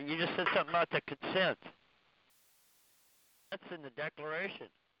you just said something about the consent. That's in the Declaration.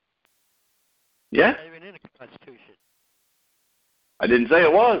 Yeah? Not even in the Constitution. I didn't say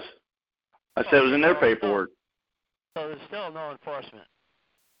it was. I said it was in their paperwork. So there's still no enforcement.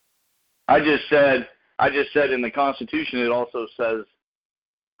 I just said in the Constitution it also says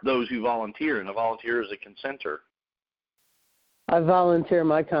those who volunteer, and a volunteer is a consenter. I volunteer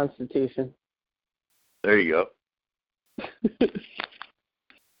my Constitution. There you go.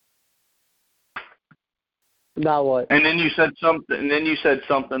 About what? And then you said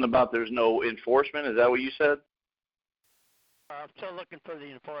something about there's no enforcement. Is that what you said? I'm still looking for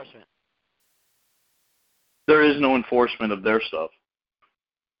the enforcement. There is no enforcement of their stuff.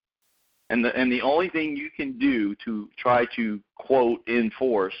 And the only thing you can do to try to quote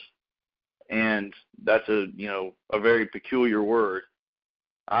enforce, and that's a very peculiar word,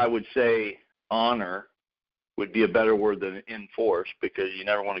 I would say honor would be a better word than enforce, because you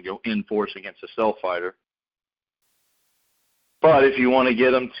never want to go enforce against a cell fighter. But if you want to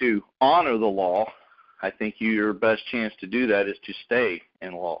get them to honor the law, I think your best chance to do that is to stay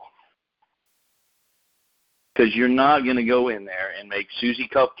in law. Because you're not going to go in there and make Susie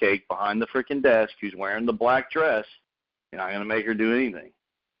Cupcake behind the freaking desk who's wearing the black dress. You're not going to make her do anything.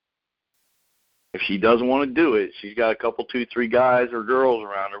 If she doesn't want to do it, she's got a couple, 2, 3 guys or girls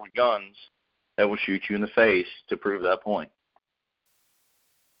around her with guns that will shoot you in the face to prove that point.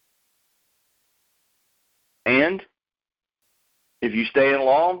 And if you stay in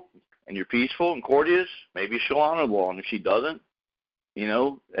law and you're peaceful and courteous, maybe she'll honor the law. And if she doesn't,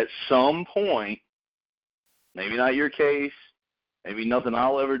 at some point, maybe not your case, maybe nothing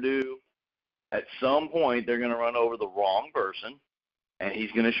I'll ever do, at some point they're going to run over the wrong person, and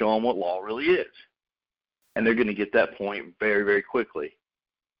he's going to show them what law really is. And they're going to get that point very, very quickly.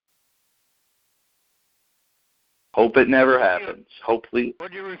 Hope it never happens. Hopefully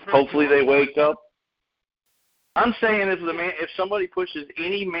they wake up. I'm saying if somebody pushes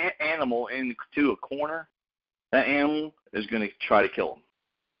any animal into a corner, that animal is going to try to kill them.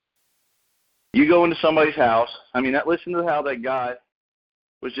 You go into somebody's house. Listen to how that guy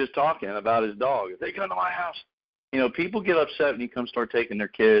was just talking about his dog. If they come to my house, people get upset when you come start taking their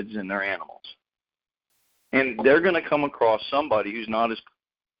kids and their animals. And they're going to come across somebody who's not as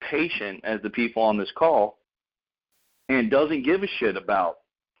patient as the people on this call and doesn't give a shit about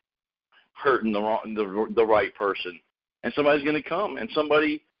hurting the right person. And somebody's going to come, and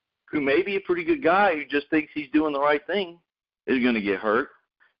somebody who may be a pretty good guy who just thinks he's doing the right thing is going to get hurt.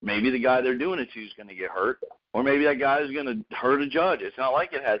 Maybe the guy they're doing it to is going to get hurt, or maybe that guy is going to hurt a judge. It's not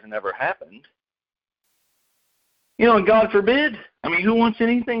like it hasn't ever happened. And God forbid. Who wants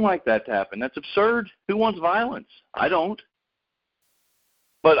anything like that to happen? That's absurd. Who wants violence? I don't.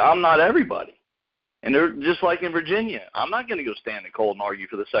 But I'm not everybody. And they're just like in Virginia. I'm not going to go stand in the cold and argue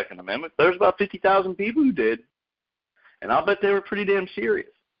for the Second Amendment. There's about 50,000 people who did, and I'll bet they were pretty damn serious.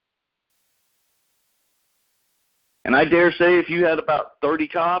 And I dare say if you had about 30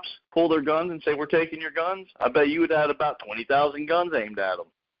 cops pull their guns and say, we're taking your guns, I bet you would have had about 20,000 guns aimed at them.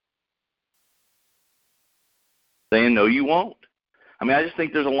 Saying, no, you won't. I just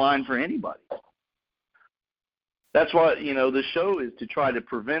think there's a line for anybody. That's why, the show is to try to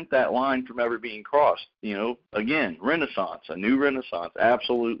prevent that line from ever being crossed. Again, Renaissance, a new Renaissance,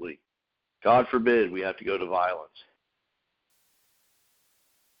 absolutely. God forbid we have to go to violence.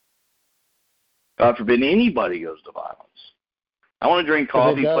 God forbid anybody goes to violence. I want to drink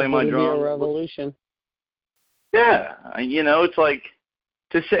coffee, play my It'll be a drums. revolution. Yeah, it's like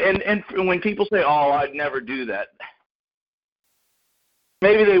to say, and when people say, "Oh, I'd never do that,"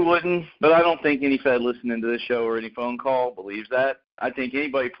 maybe they wouldn't, but I don't think any Fed listening to this show or any phone call believes that. I think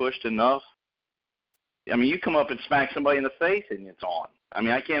anybody pushed enough. I mean, you come up and smack somebody in the face and it's on. I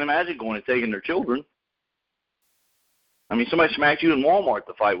mean, I can't imagine going and taking their children. I mean, somebody smacked you in Walmart,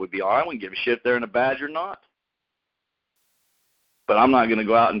 the fight would be on. I wouldn't give a shit if they're in a badge or not. But I'm not going to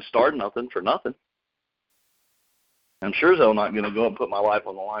go out and start nothing for nothing. I'm sure as hell not going to go and put my life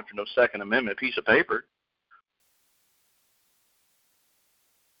on the line for no Second Amendment piece of paper.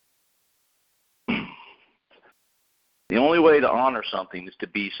 The only way to honor something is to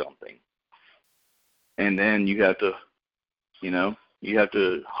be something. And then you have to, you have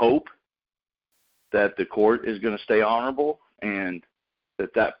to hope that the court is going to stay honorable and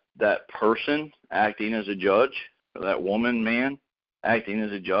that person acting as a judge, or that woman, man, acting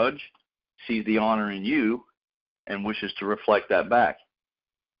as a judge, sees the honor in you and wishes to reflect that back.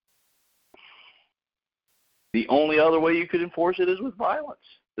 The only other way you could enforce it is with violence.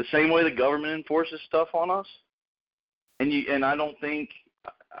 The same way the government enforces stuff on us. And I don't think,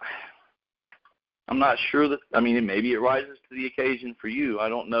 I'm not sure that, I mean, maybe it rises to the occasion for you. I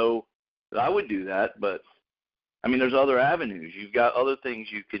don't know that I would do that, but, I mean, there's other avenues. You've got other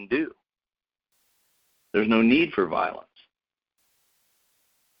things you can do. There's no need for violence.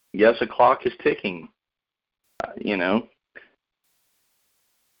 Yes, a clock is ticking,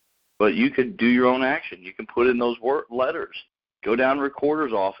 but you could do your own action. You can put in those letters. Go down to the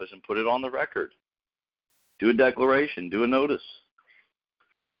recorder's office and put it on the record. Do a declaration. Do a notice.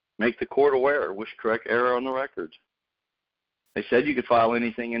 Make the court aware. Wish correct error on the record. They said you could file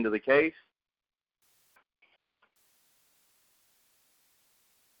anything into the case.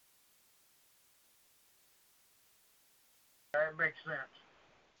 That makes sense.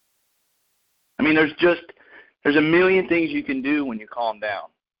 I mean, there's a million things you can do when you calm down.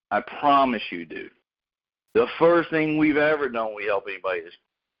 I promise you, dude. The first thing we've ever done when we help anybody is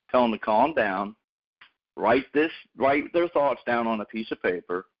tell them to calm down, write their thoughts down on a piece of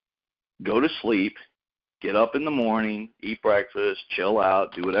paper, go to sleep, get up in the morning, eat breakfast, chill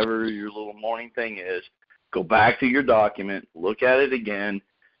out, do whatever your little morning thing is, go back to your document, look at it again,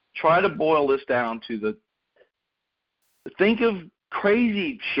 try to boil this down to think of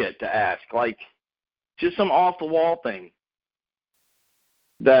crazy shit to ask, like just some off-the-wall thing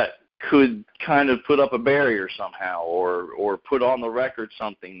that could kind of put up a barrier somehow or put on the record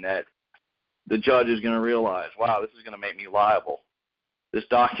something that the judge is going to realize, wow, this is going to make me liable. This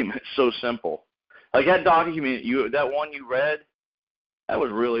document's so simple. Like that document, that one you read, that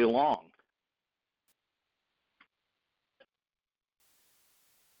was really long.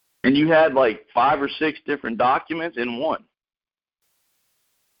 And you had like 5 or 6 different documents in one.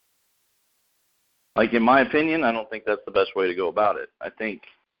 Like, in my opinion, I don't think that's the best way to go about it. I think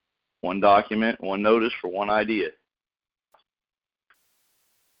one document, one notice for one idea.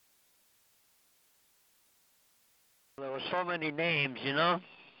 There were so many names,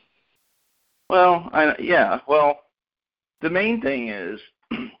 Well, the main thing is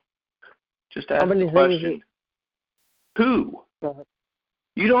just ask the question, who?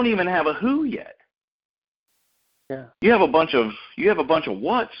 You don't even have a who yet. Yeah. You have a bunch of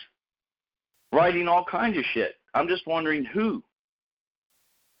what's writing all kinds of shit. I'm just wondering who.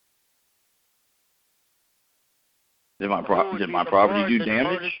 Did my property do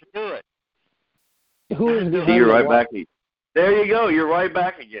damage? Who is behind See, you're right what? back. There you go. You're right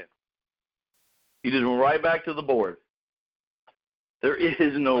back again. You just went right back to the board. There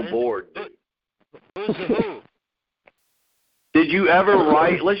is no board, dude. Who's the who? Did you ever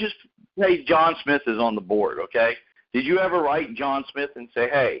write, let's just say John Smith is on the board, okay? Did you ever write John Smith and say,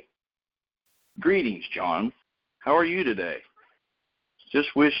 hey, greetings, John. How are you today?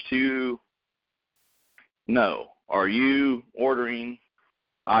 Just wish to know, are you ordering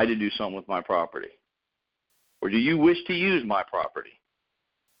I to do something with my property? Or do you wish to use my property?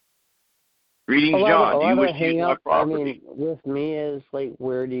 Greetings, John. Do you wish to use my property? I mean, with me is, like,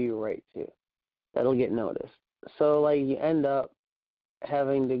 where do you write to? That'll get noticed. So, like, you end up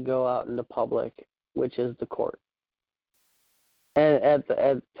having to go out into public, which is the court. And at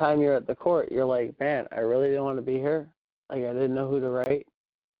the time you're at the court, you're like, man, I really didn't want to be here. Like, I didn't know who to write.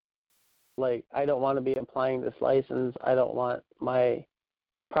 Like, I don't want to be applying this license. I don't want my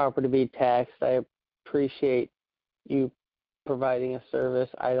property to be taxed. I appreciate you providing a service.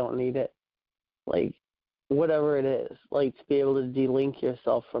 I don't need it. Like, whatever it is, like, to be able to delink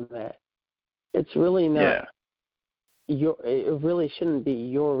yourself from that. It's really not. Yeah. it really shouldn't be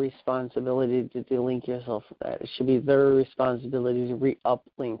your responsibility to delink yourself with that. It should be their responsibility to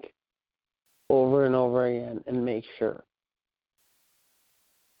re-uplink over and over again and make sure.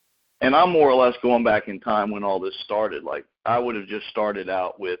 And I'm more or less going back in time when all this started. Like, I would have just started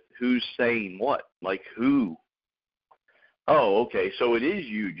out with who's saying what? Like, who? Oh, okay, so it is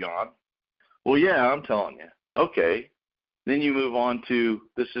you, John. Well, yeah, I'm telling you. Okay. Then you move on to,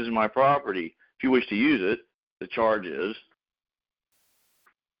 this is my property. If you wish to use it, the charge is.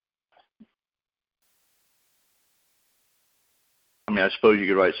 I mean, I suppose you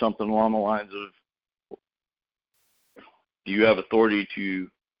could write something along the lines of, do you have authority to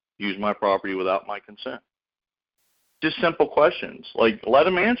use my property without my consent? Just simple questions. Like, let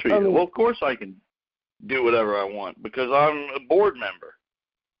them answer you. Well, of course I can do whatever I want because I'm a board member.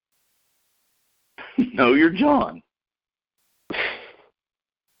 No, you're John.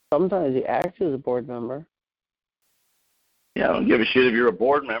 Sometimes you act as a board member. Yeah, I don't give a shit if you're a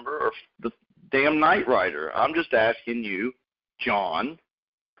board member or the damn night rider. I'm just asking you, John.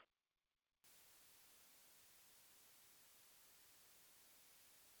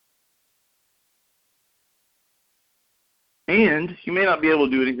 And you may not be able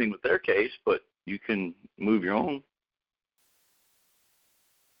to do anything with their case, but you can move your own.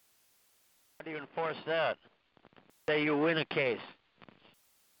 How do you enforce that? Say you win a case.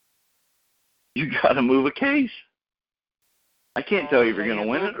 You got to move a case. I can't tell you if you're going to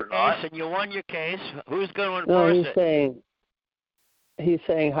win it or not. And you won your case. Who's going to No, enforce it? He's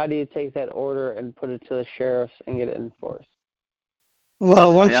saying, how do you take that order and put it to the sheriffs and get it enforced?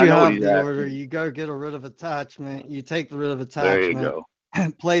 Well, once you have he's the asking. order, you go get a writ of attachment. You take the writ of There you attachment,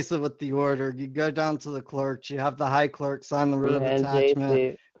 go. place it with the order. You go down to the clerks. You have the high clerk sign the writ of And attachment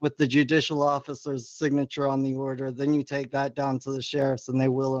JC, with the judicial officer's signature on the order. Then you take that down to the sheriffs, and they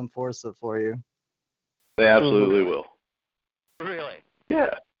will enforce it for you. They absolutely will. Really?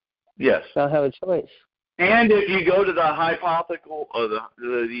 Yeah. Yes. they'll have a choice. And if you go to the hypothetical or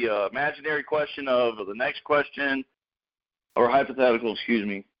the imaginary question of or the next question, or hypothetical,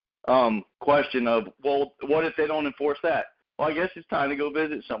 question of, well, what if they don't enforce that? Well, I guess it's time to go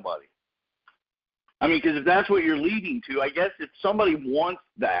visit somebody. I mean, because if that's what you're leading to, I guess if somebody wants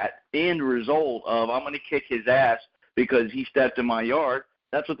that end result of I'm going to kick his ass because he stepped in my yard,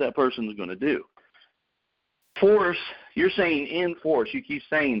 that's what that person is going to do. Force, you're saying enforce. You keep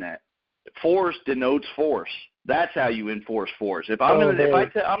saying that. Force denotes force. That's how you enforce force. If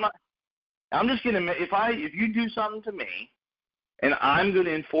you do something to me, and I'm going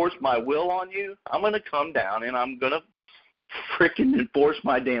to enforce my will on you, I'm going to come down and I'm going to frickin' enforce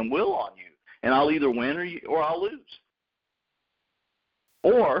my damn will on you. And I'll either win or I'll lose.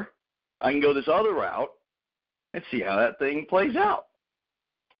 Or I can go this other route and see how that thing plays out.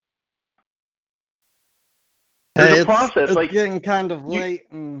 There's a process. It's getting kind of late,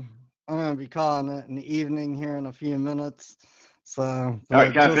 and I'm going to be calling it an evening here in a few minutes. So, all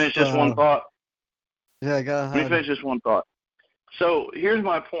right, can I finish this one thought? Yeah, go ahead. Let me finish this one thought. So here's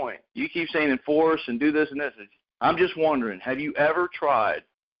my point. You keep saying enforce and do this and this. I'm just wondering, have you ever tried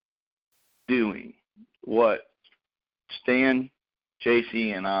doing what Stan,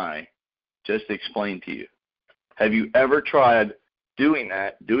 JC, and I just explained to you? Have you ever tried doing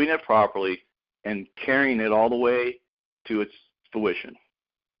that, doing it properly, and carrying it all the way to its fruition?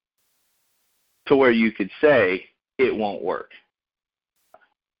 To where you could say it won't work.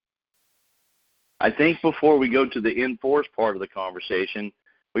 I think before we go to the enforce part of the conversation,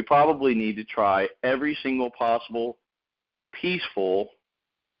 we probably need to try every single possible peaceful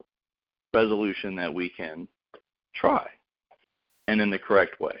resolution that we can try, and in the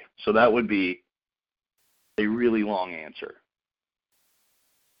correct way. So that would be a really long answer.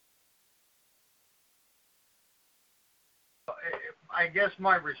 I guess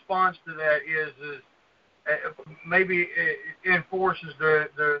my response to that is maybe enforce is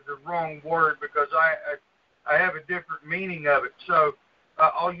the wrong word because I have a different meaning of it. So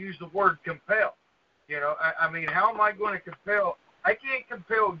I'll use the word compel. You know, I mean, how am I going to compel? I can't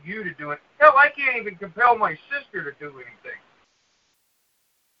compel you to do it. Hell, I can't even compel my sister to do anything.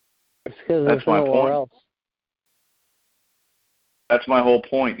 It's because That's my point. Else. That's my whole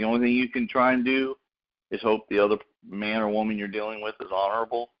point. The only thing you can try and do is hope the other man or woman you're dealing with is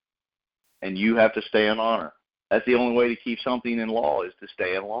honorable, and you have to stay in honor. That's the only way to keep something in law is to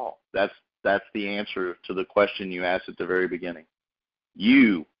stay in law. That's the answer to the question you asked at the very beginning.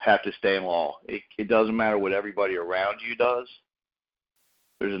 You have to stay in law. It doesn't matter what everybody around you does.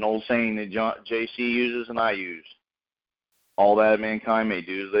 There's an old saying that JC uses and I use. All that mankind may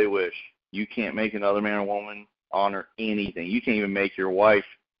do as they wish. You can't make another man or woman honor anything. You can't even make your wife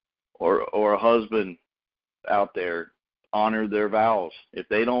or a husband out there honor their vows. If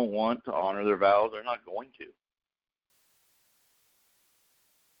they don't want to honor their vows, they're not going to.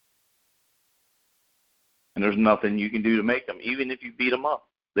 And there's nothing you can do to make them. Even if you beat them up,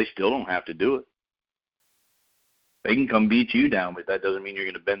 they still don't have to do it. They can come beat you down, but that doesn't mean you're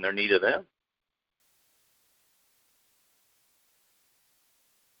going to bend their knee to them.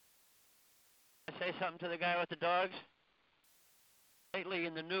 Say something to the guy with the dogs? Lately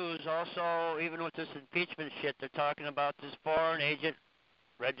in the news, also, even with this impeachment shit, they're talking about this Foreign Agent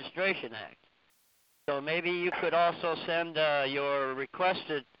Registration Act. So maybe you could also send your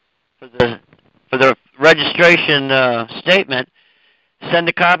requested for the registration statement. Send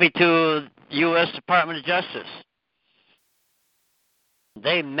a copy to the U.S. Department of Justice.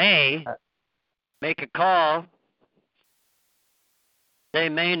 They may make a call. They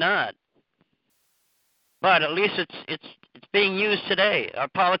may not. But at least it's being used today. Our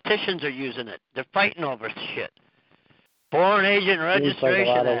politicians are using it. They're fighting over shit. Foreign Agent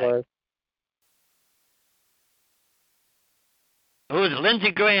Registration Act. Who's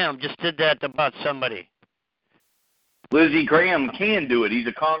Lindsey Graham just did that about somebody. Lindsey Graham can do it. He's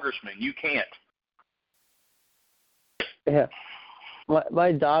a congressman. You can't. Yeah.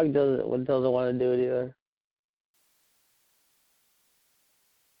 My dog doesn't want to do it either.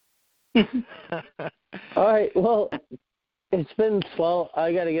 All right. Well, it's been swell.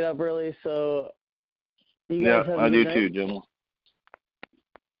 I got to get up early, so you guys have a I good do night. too, gentlemen.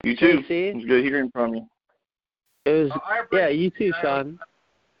 You too. JC? It's good hearing from you. It was, yeah, you too, Sean.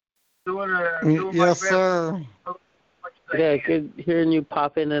 Yes, sir. Yeah, good hearing you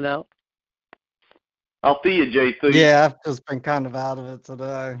pop in and out. I'll see you, JC. Yeah, I've just been kind of out of it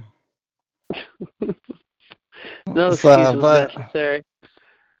today. No excuse was necessary.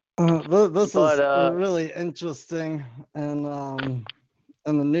 This is really interesting, and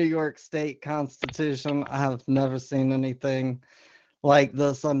in the New York State Constitution, I have never seen anything like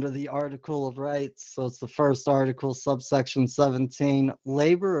this under the Article of Rights. So it's the first article, subsection 17.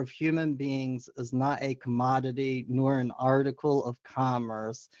 Labor of human beings is not a commodity nor an article of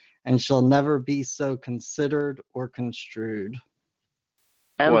commerce, and shall never be so considered or construed.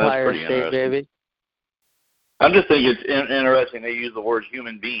 Empire State, baby. I just think it's interesting they use the word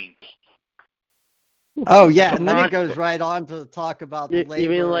human being. Oh, yeah, and then it goes right on to talk about the labor. You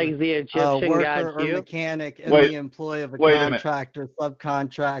mean like the Egyptian worker god or Hugh? mechanic in the employ of a contractor,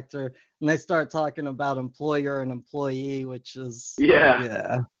 subcontractor, and they start talking about employer and employee, which is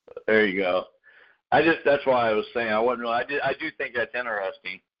yeah. There you go. That's why I was saying I wasn't really. I do think that's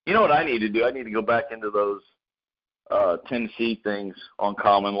interesting. You know what I need to do? I need to go back into those Tennessee things on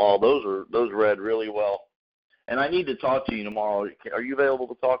common law. Those read really well. And I need to talk to you tomorrow. Are you available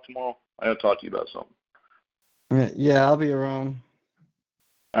to talk tomorrow? I got to talk to you about something. Yeah, I'll be around.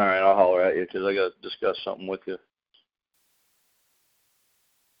 All right, I'll holler at you because I got to discuss something with you.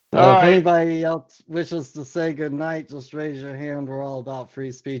 If anybody else wishes to say good night, just raise your hand. We're all about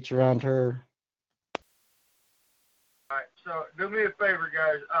free speech around here. All right, so do me a favor,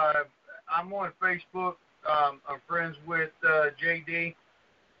 guys. I'm on Facebook. I'm friends with JD.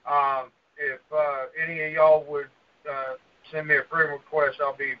 If any of y'all would send me a friend request,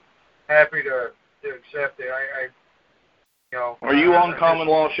 I'll be happy to accept it. Are you on common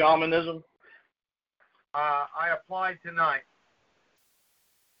law shamanism? I applied tonight.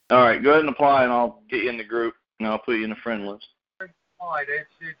 All right, go ahead and apply, and I'll get you in the group, and I'll put you in the friend list. Applied. It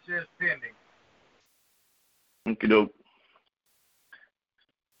says pending. Okie doke.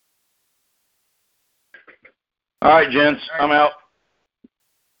 All right, gents, I'm out.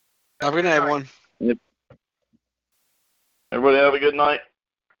 Have a good night, everyone. Yep. Everybody have a good night.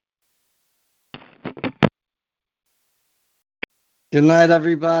 Good night,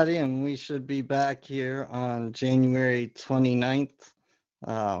 everybody, and we should be back here on January 29th,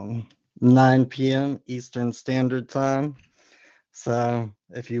 9 p.m. Eastern Standard Time. So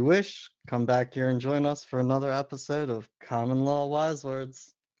if you wish, come back here and join us for another episode of Common Law Wise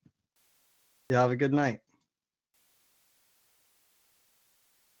Words. You have a good night.